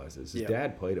don't realize this. His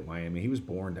dad played at Miami. He was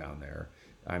born down there.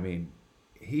 I mean,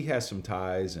 he has some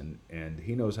ties, and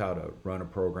he knows how to run a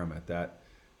program at that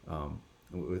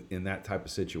in that type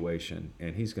of situation,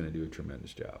 and he's going to do a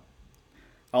tremendous job.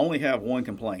 I only have one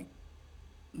complaint.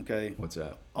 Okay. What's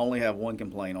that? I only have one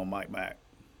complaint on Mike Mack.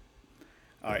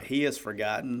 All right, he has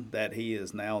forgotten that he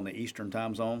is now in the Eastern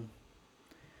time zone.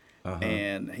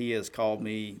 And he has called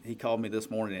me. He called me this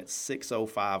morning at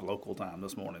 6:05 local time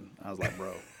this morning. I was like,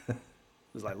 bro.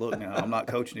 He's like, look, now I'm not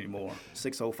coaching anymore.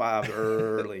 6:05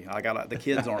 early. The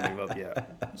kids aren't even up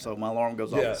yet, so my alarm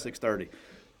goes off at 6:30.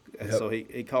 So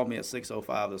he called me at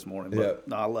 6:05 this morning. But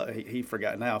no, he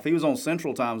forgot. Now if he was on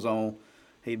Central time zone,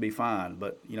 he'd be fine.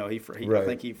 But I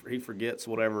think he forgets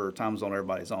whatever time zone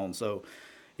everybody's on. So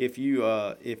if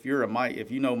you're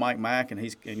Mike Mack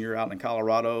and you're out in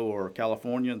Colorado or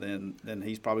California, then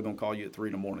he's probably going to call you at 3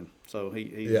 in the morning. So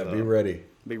he's be ready.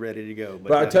 Be ready to go.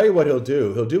 But I tell you what he'll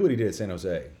do. He'll do what he did at San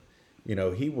Jose.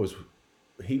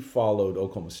 He followed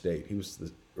Oklahoma State. He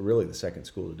was really the second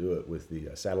school to do it with the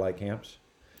satellite camps.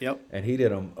 Yep. And he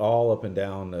did them all up and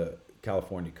down the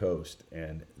California coast,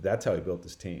 and that's how he built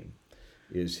his team.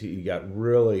 Is he got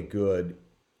really good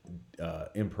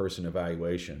in-person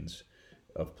evaluations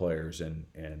of players,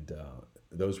 and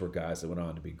those were guys that went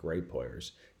on to be great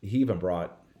players. He even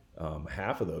brought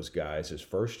half of those guys his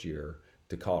first year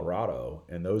to Colorado,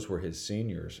 and those were his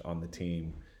seniors on the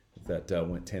team that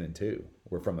went 10-2.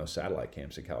 Were from those satellite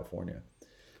camps in California.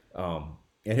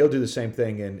 And he'll do the same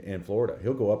thing in Florida.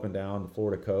 He'll go up and down the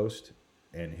Florida coast,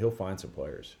 and he'll find some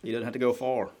players. He doesn't have to go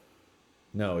far.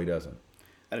 No, he doesn't.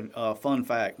 And fun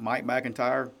fact, Mike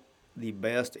McIntyre, the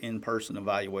best in-person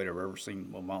evaluator I've ever seen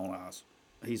with my own eyes.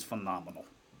 He's phenomenal.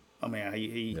 I mean,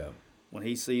 he when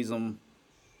he sees them,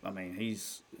 I mean,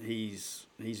 he's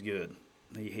good.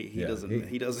 He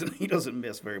doesn't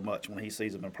miss very much when he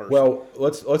sees them in person. Well,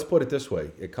 let's put it this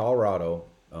way: at Colorado,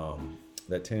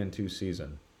 that 10-2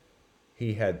 season,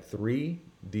 he had 3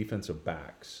 defensive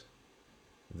backs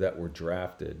that were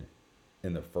drafted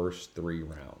in the first 3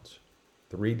 rounds.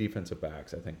 3 defensive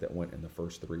backs, I think, that went in the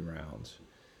first 3 rounds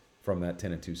from that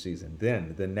 10-2 season.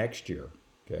 Then the next year,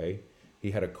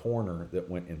 he had a corner that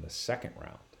went in the second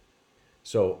round.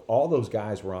 So all those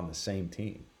guys were on the same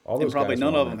team. And probably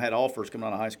none of them had offers coming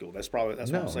out of high school. That's what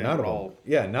I'm saying. None of them.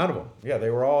 Yeah, none of them. Yeah, they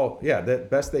were all. Yeah, the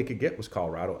best they could get was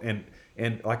Colorado,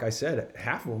 and like I said,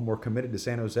 half of them were committed to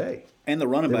San Jose. And the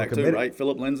running back too, right?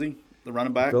 Philip Lindsay, the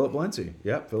running back. Philip Lindsay,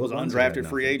 yep. Philip was an undrafted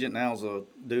free agent. Now is a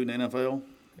dude in the NFL.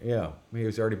 Yeah,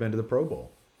 he's already been to the Pro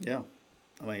Bowl. Yeah,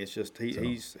 I mean it's just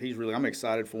he's really. I'm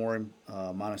excited for him,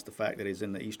 minus the fact that he's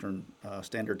in the Eastern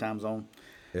Standard Time Zone.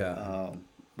 Yeah.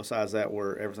 Besides that,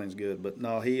 where everything's good, but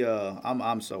no,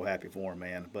 I'm so happy for him,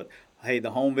 man. But hey,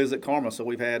 the home visit karma. So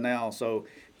we've had now. So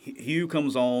Hugh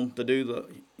comes on to do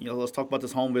let's talk about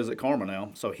this home visit karma now.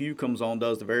 So Hugh comes on,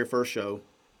 does the very first show.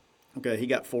 Okay, he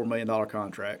got $4 million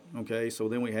contract. Okay, so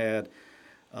then we've had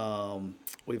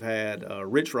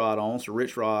Rich Rod on. So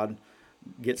Rich Rod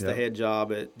gets the head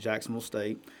job at Jacksonville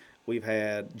State. We've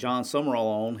had John Summerall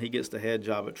on. He gets the head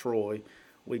job at Troy.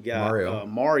 We got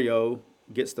Mario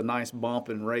gets the nice bump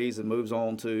and raise and moves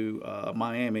on to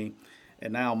Miami.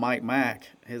 And now Mike Mack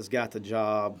has got the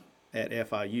job at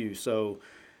FIU. So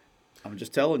I'm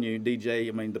just telling you, DJ,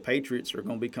 I mean, the Patriots are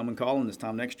going to be coming calling this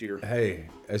time next year. Hey,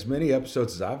 as many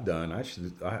episodes as I've done,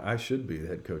 I should be the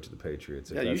head coach of the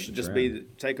Patriots. Yeah, you should just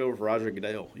take over for Roger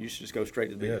Goodell. You should just go straight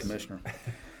to being the commissioner.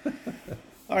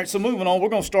 All right, so moving on, we're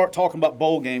going to start talking about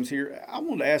bowl games here. I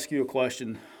want to ask you a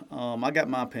question. I got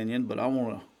my opinion, but I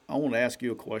want to ask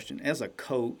you a question. As a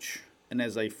coach and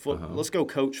as a let's go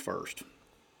coach first.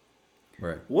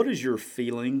 Right. What is your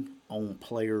feeling on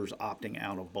players opting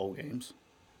out of bowl games?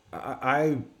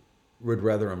 I would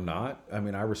rather them not. I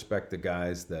mean, I respect the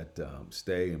guys that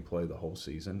stay and play the whole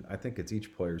season. I think it's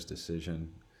each player's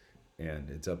decision, and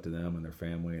it's up to them and their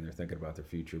family, and they're thinking about their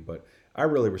future. But I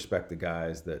really respect the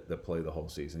guys that play the whole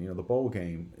season. You know, the bowl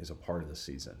game is a part of the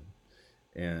season.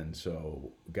 And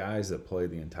so guys that play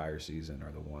the entire season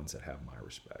are the ones that have my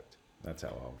respect. That's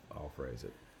how I'll phrase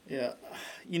it. Yeah.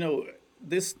 You know,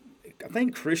 I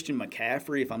think Christian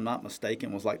McCaffrey, if I'm not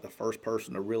mistaken, was like the first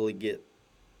person to really get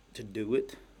to do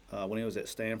it when he was at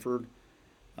Stanford.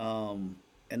 And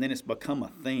then it's become a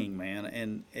thing,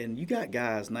 man. And you got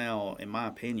guys now, in my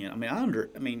opinion. I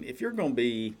mean, if you're going to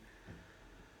be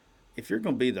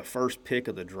the first pick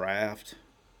of the draft,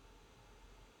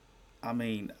 I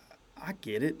mean, I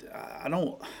get it. I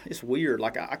don't. It's weird.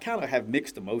 Like I kind of have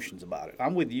mixed emotions about it.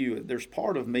 I'm with you. There's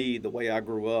part of me, the way I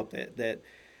grew up, that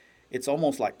it's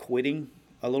almost like quitting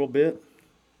a little bit.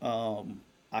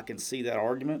 I can see that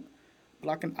argument,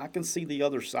 but I can see the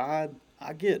other side.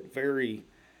 I don't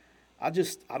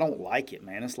like it,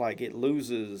 man. It's like it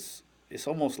loses. It's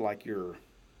almost like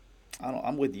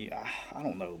I'm with you. I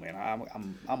don't know, man.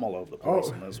 I'm all over the place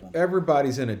on this one.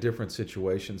 Everybody's in a different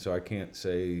situation, so I can't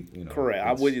say, you know. Correct.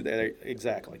 I'm with you there.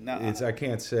 Exactly. No, I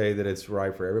can't say that it's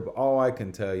right for everybody. All I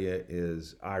can tell you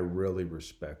is I really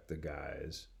respect the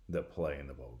guys that play in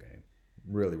the bowl game.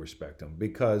 Really respect them,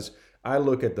 because I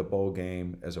look at the bowl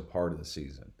game as a part of the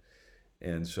season.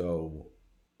 And so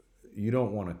you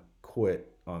don't want to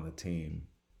quit on the team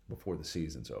before the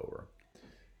season's over.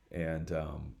 And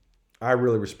I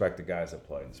really respect the guys that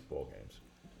play in these bowl games.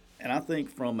 And I think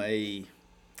from a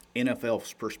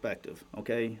NFL perspective,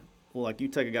 okay, well, like you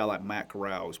take a guy like Matt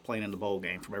Corral who's playing in the bowl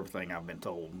game, from everything I've been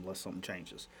told, unless something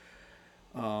changes.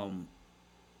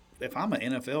 If I'm an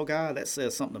NFL guy, that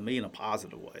says something to me in a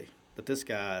positive way, that this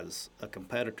guy's a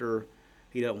competitor.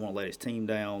 He doesn't want to let his team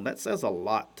down. That says a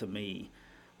lot to me.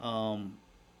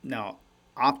 Now,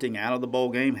 opting out of the bowl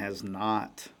game has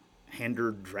not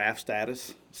hindered draft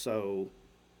status, so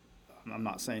I'm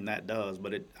not saying that does,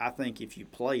 but I think if you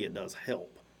play, it does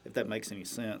help, if that makes any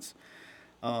sense.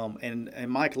 And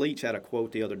Mike Leach had a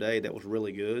quote the other day that was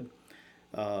really good,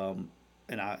 and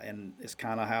it's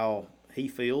kind of how he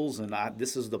feels, and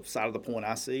this is the side of the point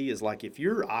I see, is like if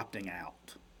you're opting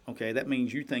out, okay, that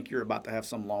means you think you're about to have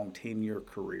some long 10-year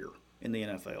career in the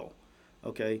NFL.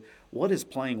 Okay, what is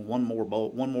playing one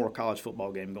more college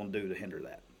football game going to do to hinder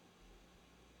that?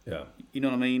 Yeah. You know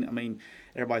what I mean? I mean,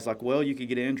 everybody's like, well, you could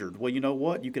get injured. Well, you know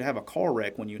what? You could have a car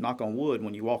wreck when you knock on wood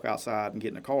when you walk outside and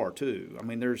get in a car too. I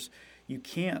mean,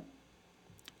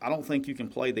 I don't think you can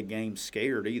play the game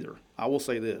scared either. I will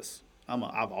say this.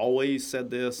 I've always said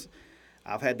this.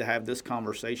 I've had to have this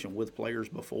conversation with players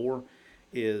before,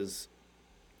 is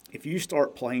if you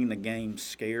start playing the game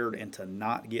scared and to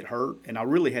not get hurt, and I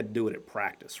really had to do it at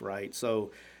practice, right?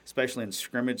 So especially in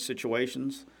scrimmage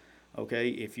situations, okay,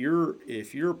 if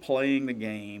you're playing the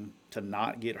game to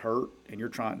not get hurt and you're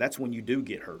trying, that's when you do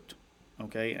get hurt,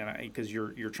 okay? And because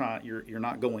you're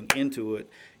not going into it,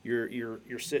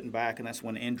 you're sitting back, and that's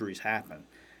when injuries happen.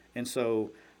 And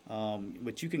so,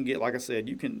 but you can get, like I said,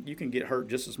 you can get hurt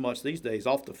just as much these days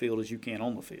off the field as you can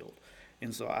on the field.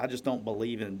 And so I just don't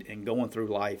believe in going through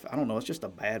life. I don't know. It's just a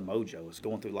bad mojo. It's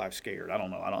going through life scared. I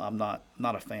don't know. I'm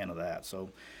not a fan of that.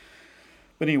 So,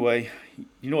 but anyway,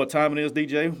 you know what time it is,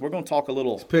 DJ? We're going to talk a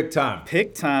little. It's pick time.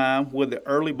 Pick time with the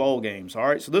early bowl games. All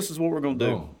right. So this is what we're going to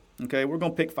do. Okay. We're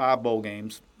going to pick 5 bowl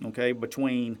games. Okay.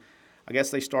 Between, I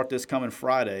guess they start this coming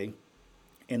Friday,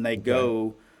 and they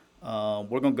go.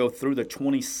 We're going to go through the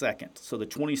 22nd. So the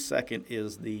 22nd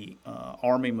is the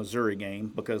Army-Missouri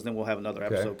game, because then we'll have another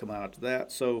episode coming out after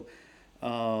that. So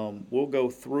we'll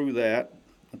go through that.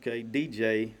 Okay,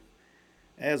 DJ,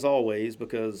 as always,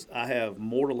 because I have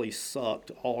mortally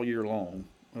sucked all year long.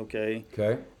 Okay,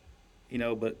 Okay.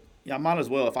 but yeah, I might as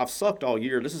well. If I've sucked all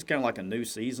year, this is kind of like a new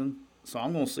season, so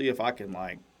I'm going to see if I can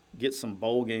get some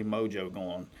bowl game mojo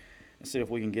going, and see if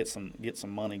we can get some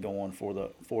money going for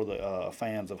the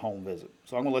fans of home visit.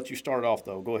 So I'm going to let you start it off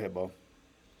though. Go ahead, Bo.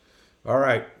 All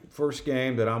right. First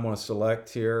game that I'm going to select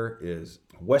here is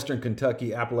Western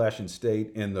Kentucky Appalachian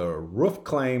State in the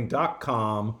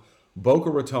roofclaim.com Boca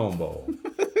Raton Bowl.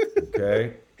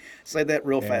 Okay. Say that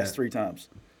real fast 3 times.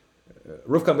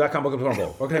 Roofclaim.com Boca Raton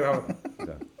Bowl. Okay.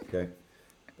 Okay.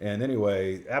 And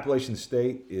anyway, Appalachian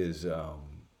State is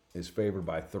favored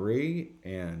by 3,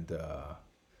 and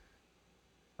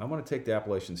I'm going to take the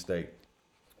Appalachian State.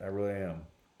 I really am.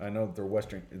 I know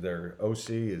that their OC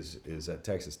is at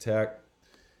Texas Tech,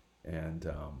 and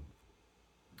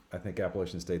I think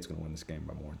Appalachian State's going to win this game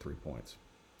by more than 3 points.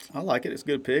 I like it. It's a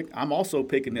good pick. I'm also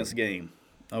picking this game.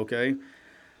 Okay.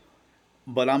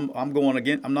 But I'm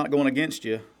not going against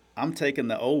you. I'm taking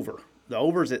the over. The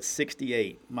over's at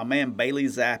 68. My man Bailey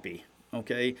Zappi.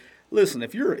 Okay. Listen,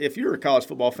 if you're a college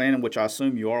football fan, which I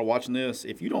assume you are watching this,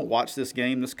 if you don't watch this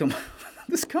game, this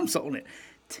comes on at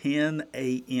 10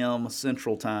 a.m.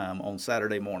 Central Time on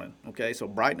Saturday morning. Okay, so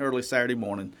bright and early Saturday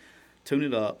morning. Tune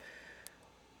it up.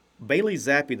 Bailey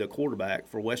Zappi, the quarterback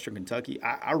for Western Kentucky,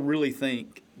 I really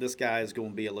think this guy is going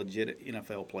to be a legit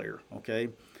NFL player. Okay.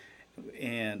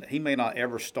 And he may not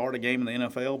ever start a game in the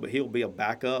NFL, but he'll be a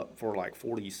backup for like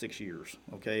 46 years,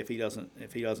 okay, if he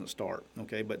doesn't start,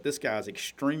 okay. But this guy's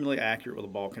extremely accurate with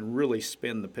the ball, can really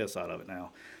spin the piss out of it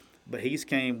now. But he's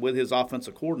came with his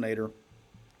offensive coordinator,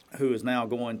 who is now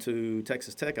going to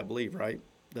Texas Tech, I believe, right?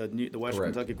 The Western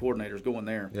Correct. Kentucky coordinator is going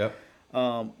there. Yep.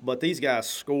 But these guys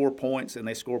score points, and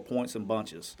they score points in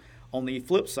bunches. On the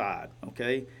flip side,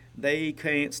 okay, they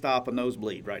can't stop a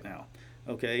nosebleed right now.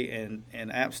 Okay,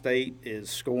 and App State is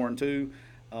scoring too.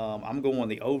 I'm going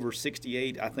the over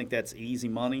 68. I think that's easy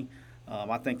money.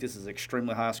 I think this is an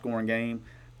extremely high-scoring game.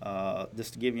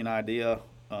 Just to give you an idea,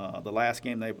 the last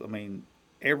game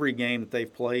every game that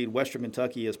they've played, Western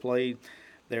Kentucky has played,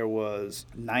 there was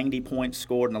 90 points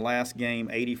scored in the last game,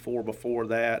 84 before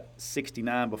that,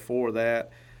 69 before that.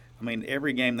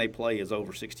 Every game they play is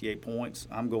over 68 points.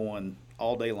 I'm going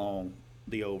all day long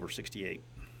the over 68.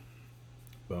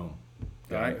 Boom.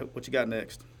 All right, what you got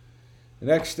next?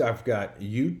 Next, I've got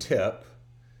UTEP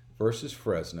versus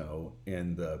Fresno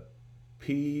in the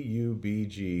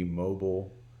PUBG Mobile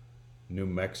New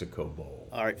Mexico Bowl.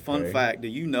 All right, fun fact. Do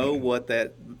you know what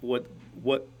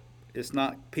it's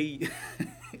not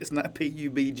it's not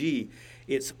PUBG.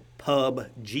 It's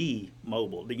PUBG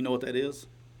Mobile. Do you know what that is?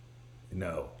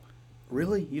 No.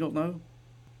 Really? You don't know?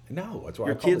 No, that's why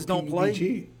Your I call kids it don't PUBG.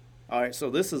 play? All right, so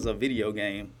this is a video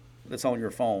game that's on your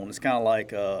phone. It's kind of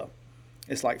like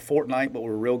it's like Fortnite, but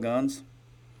with real guns.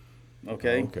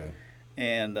 Okay. Okay.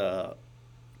 And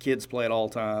kids play it all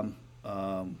the time,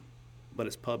 but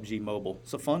it's PUBG Mobile.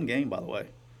 It's a fun game, by the way.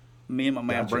 Me and my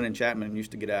man Gotcha. Brendan Chapman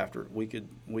used to get after it. We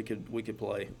could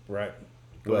play. Right.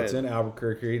 Go Well, it's ahead. in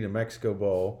Albuquerque, New Mexico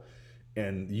Bowl,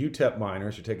 and the UTEP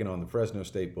Miners are taking on the Fresno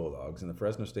State Bulldogs, and the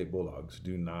Fresno State Bulldogs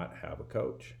do not have a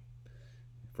coach.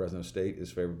 Fresno State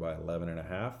is favored by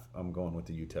 11.5. I'm going with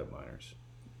the UTEP Miners.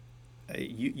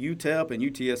 Hey, UTEP and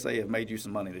UTSA have made you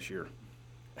some money this year.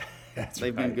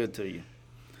 They've been good to you.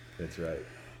 That's right.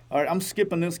 All right, I'm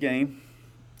skipping this game.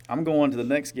 I'm going to the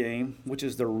next game, which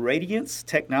is the Radiance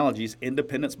Technologies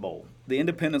Independence Bowl. The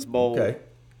Independence Bowl Okay.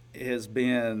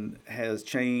 has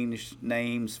changed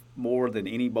names more than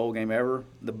any bowl game ever.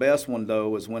 The best one, though,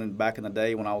 was back in the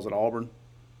day when I was at Auburn.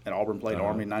 And Auburn played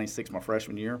Army in '96, my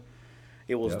freshman year.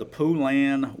 It was the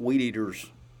Poulan Weed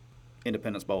Eaters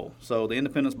Independence Bowl. So the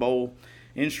Independence Bowl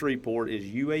in Shreveport is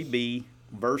UAB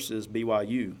versus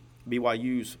BYU.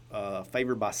 BYU's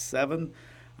favored by 7.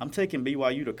 I'm taking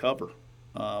BYU to cover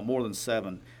more than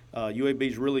 7.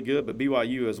 UAB's really good, but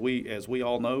BYU, as we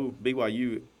all know,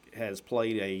 BYU has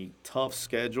played a tough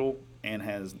schedule and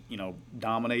has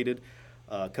dominated.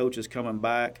 Coaches coming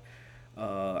back.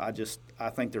 I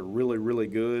think they're really, really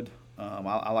good.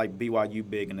 I like BYU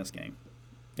big in this game.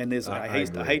 And this, I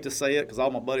hate to say it because all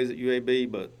my buddies at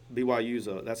UAB, but BYU's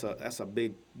that's a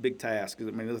big task. They're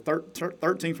the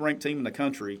 13th ranked team in the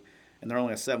country, and they're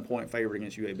only a 7-point favorite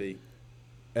against UAB.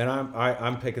 And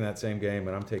I'm picking that same game,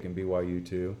 and I'm taking BYU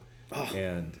too. Oh.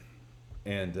 And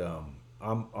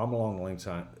I'm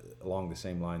along the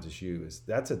same lines as you.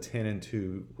 That's a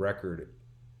 10-2 record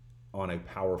on a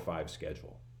Power 5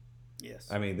 schedule. Yes.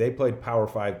 They played Power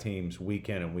 5 teams week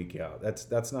in and week out.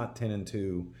 That's not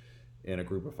 10-2 in a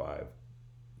Group of 5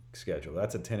 schedule.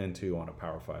 That's a 10-2 on a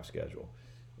Power 5 schedule.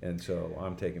 And so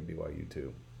I'm taking BYU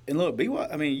too. And look,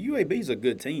 BYU, I mean, UAB's a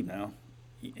good team now,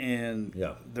 and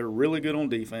Yeah. they're really good on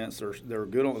defense. They're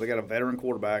good on. They got a veteran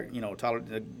quarterback. You know, Tyler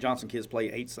Johnson kids play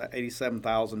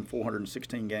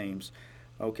 87,416 games.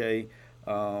 Okay,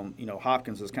 you know,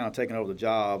 Hopkins has kind of taken over the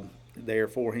job there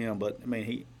for him, but I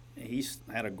mean he's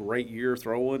had a great year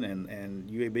throwing, and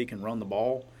UAB can run the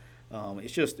ball.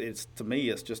 It's to me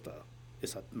it's a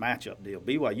matchup deal.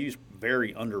 BYU's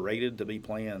very underrated to be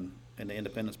playing in the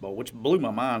Independence Bowl, which blew my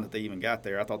mind that they even got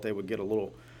there. I thought they would get a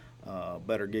little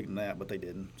better gig than that, but they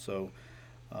didn't. So,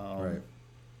 Right.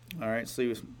 all right,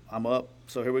 see, I'm up.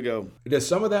 So here we go. Does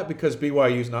some of that because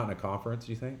BYU's not in a conference,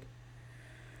 you think?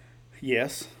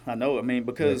 Yes, I know. I mean,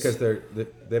 because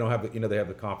they don't have they have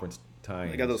the conference tie.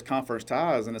 they got those conference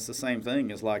ties, and it's the same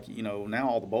thing. It's like, you know, now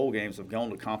all the bowl games have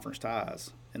gone to conference ties,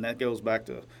 and that goes back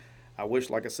to, I wish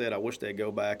they'd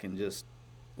go back and just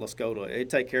let's go to it.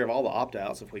 Take care of all the opt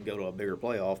outs if we go to a bigger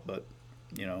playoff, but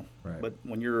you know, Right. but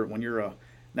when you're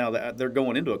now that they're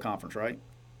going into a conference, right?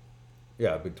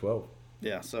 Yeah, Big 12.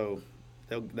 Yeah, so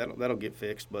that'll get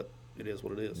fixed, but it is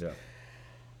what it is. Yeah.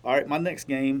 All right, my next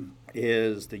game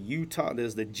is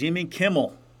the Jimmy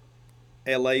Kimmel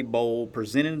LA Bowl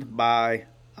presented by,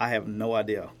 I have no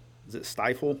idea. Is it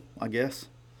Stifle, I guess?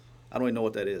 I don't even know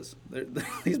what that is.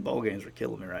 These bowl games are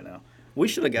killing me right now. We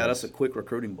should have got us a quick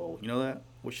recruiting bowl. You know that?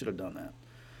 We should have done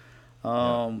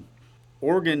that.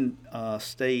 Oregon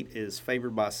State is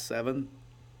favored by 7.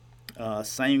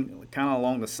 Same kind of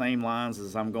along the same lines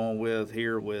as I'm going with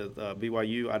here with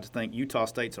BYU. I just think Utah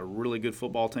State's a really good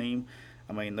football team.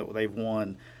 I mean, they've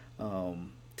won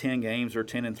 10 games. They're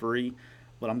 10-3.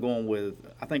 But I'm going with,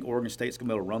 I think Oregon State's going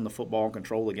to be able to run the football and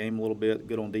control the game a little bit,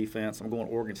 good on defense. I'm going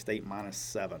Oregon State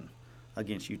 -7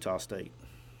 against Utah State.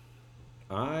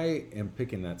 I am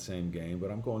picking that same game, but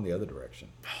I'm going the other direction.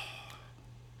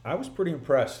 I was pretty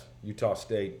impressed, Utah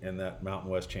State, in that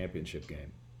Mountain West Championship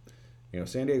game. You know,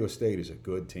 San Diego State is a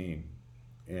good team,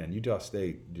 and Utah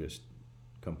State just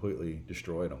completely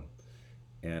destroyed them.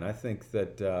 And I think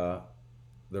that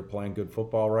they're playing good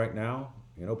football right now.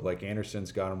 You know, Blake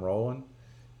Anderson's got them rolling,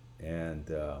 and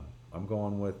I'm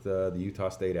going with the Utah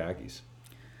State Aggies.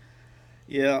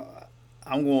 Yeah,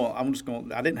 I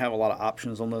didn't have a lot of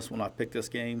options on this when I picked this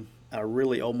game. I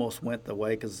really almost went the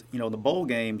way because, you know, the bowl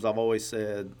games, I've always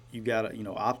said you got to, you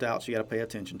know, opt-outs you got to pay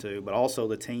attention to, but also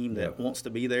the team that wants to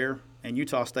be there. And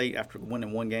Utah State, after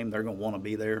winning one game, they're going to want to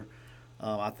be there.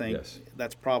 I think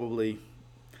that's probably,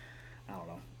 I don't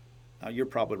know. You're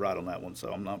probably right on that one,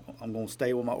 so I'm going to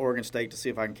stay with my Oregon State to see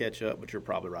if I can catch up, but you're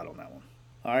probably right on that one.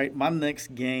 All right, my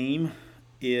next game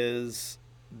is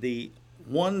the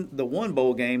one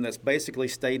bowl game that's basically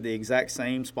stayed the exact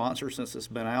same sponsor since it's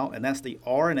been out, and that's the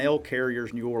R&L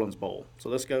Carriers New Orleans Bowl.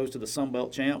 So this goes to the Sun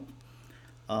Belt champ,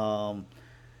 and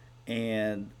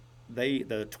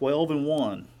the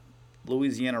 12-1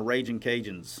 Louisiana Raging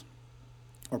Cajuns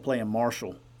are playing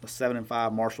Marshall, the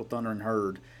 7-5 Marshall Thunder and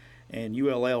Herd, and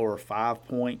ULL are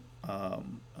 5-point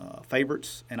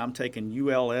favorites, and I'm taking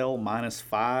ULL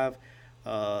 -5.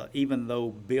 Even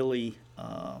though Billy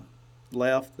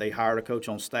left, they hired a coach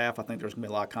on staff. I think there's going to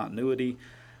be a lot of continuity.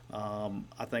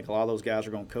 I think a lot of those guys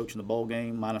are going to coach in the bowl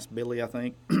game, minus Billy, I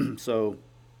think. So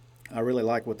I really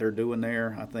like what they're doing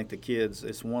there. I think the kids,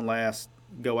 it's one last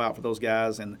go out for those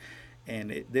guys, and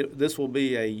this will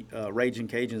be a Raging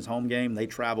Cajuns home game. They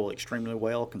travel extremely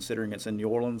well considering it's in New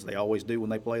Orleans. They always do when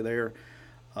they play there.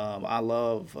 I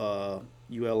love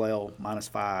ULL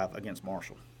 -5 against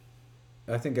Marshall.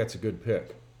 I think that's a good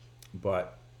pick,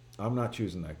 but I'm not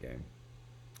choosing that game.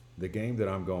 The game that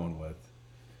I'm going with,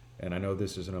 and I know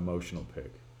this is an emotional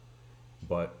pick,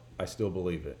 but I still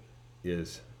believe it,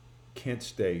 is Kent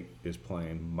State is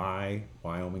playing my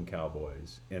Wyoming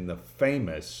Cowboys in the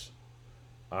famous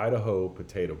Idaho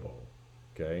Potato Bowl,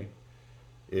 okay?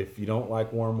 If you don't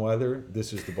like warm weather,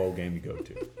 this is the bowl game you go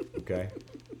to, okay?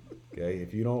 Okay,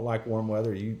 if you don't like warm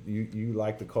weather, you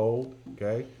like the cold,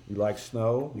 okay? You like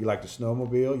snow, you like the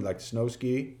snowmobile, you like the snow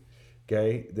ski,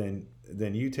 okay? Then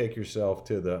you take yourself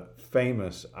to the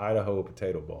famous Idaho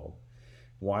Potato Bowl.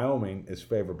 Wyoming is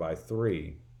favored by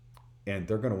 3, and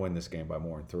they're going to win this game by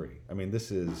more than 3. I mean, this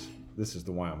is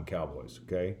the Wyoming Cowboys,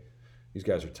 okay? These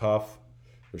guys are tough,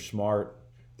 they're smart,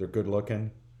 they're good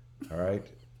looking, all right?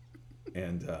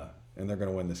 And they're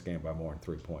going to win this game by more than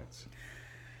 3 points.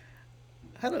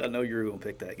 How did I know you were going to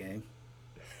pick that game?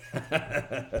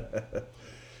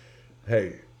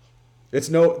 Hey,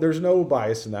 there's no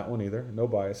bias in that one either. No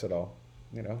bias at all,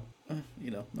 you know.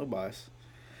 No bias.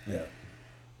 Yeah.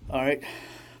 All right,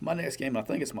 my next game, I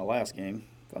think it's my last game,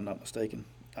 if I'm not mistaken.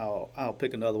 I'll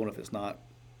pick another one if it's not.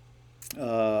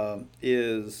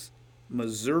 Is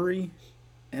Missouri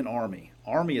and Army.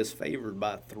 Army is favored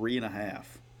by 3.5.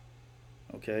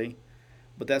 Okay,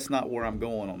 but that's not where I'm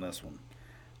going on this one.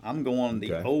 I'm going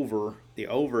the Okay. over. The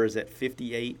over is at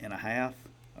 58.5.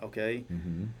 Okay,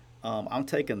 I'm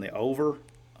taking the over.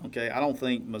 Okay, I don't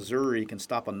think Missouri can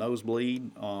stop a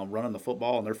nosebleed running the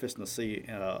football, and they're fixing to see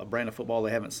a brand of football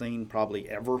they haven't seen probably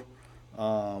ever.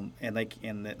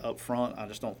 And up front, I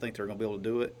just don't think they're going to be able to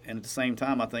do it. And at the same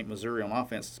time, I think Missouri on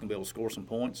offense is going to be able to score some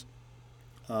points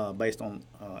based on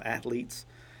athletes.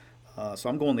 So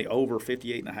I'm going the over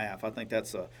 58.5. I think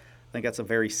that's a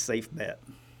very safe bet.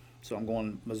 So I'm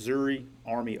going Missouri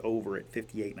Army over at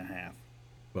 58.5.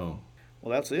 Boom.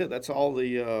 Well, that's it. That's all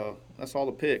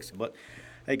the picks. But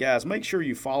hey, guys, make sure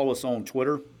you follow us on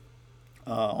Twitter,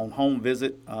 on Home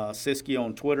Visit Siskey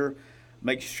on Twitter.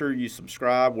 Make sure you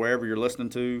subscribe wherever you're listening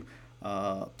to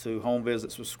Home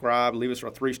Visit. Subscribe. Leave us a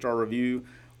 3-star review.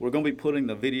 We're going to be putting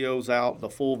the videos out, the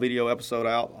full video episode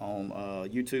out on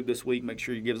YouTube this week. Make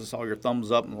sure you give us all your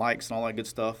thumbs up and likes and all that good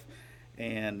stuff.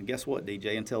 And guess what,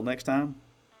 DJ? Until next time,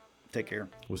 take care.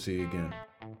 We'll see you again.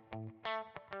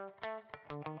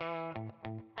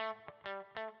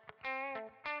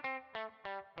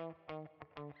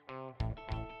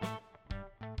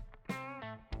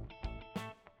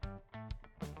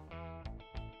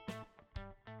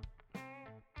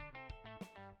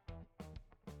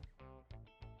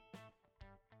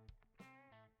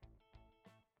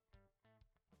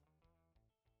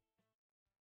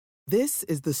 This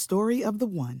is the story of the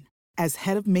one. As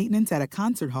head of maintenance at a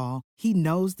concert hall, he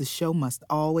knows the show must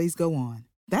always go on.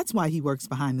 That's why he works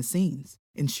behind the scenes,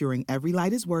 ensuring every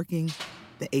light is working,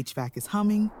 the HVAC is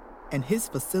humming, and his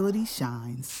facility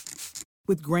shines.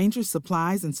 With Grainger's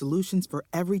supplies and solutions for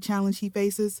every challenge he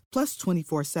faces, plus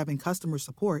 24/7 customer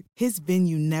support, his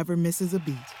venue never misses a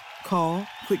beat. Call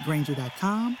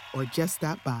quickgrainger.com or just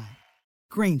stop by.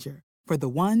 Grainger, for the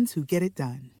ones who get it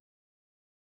done.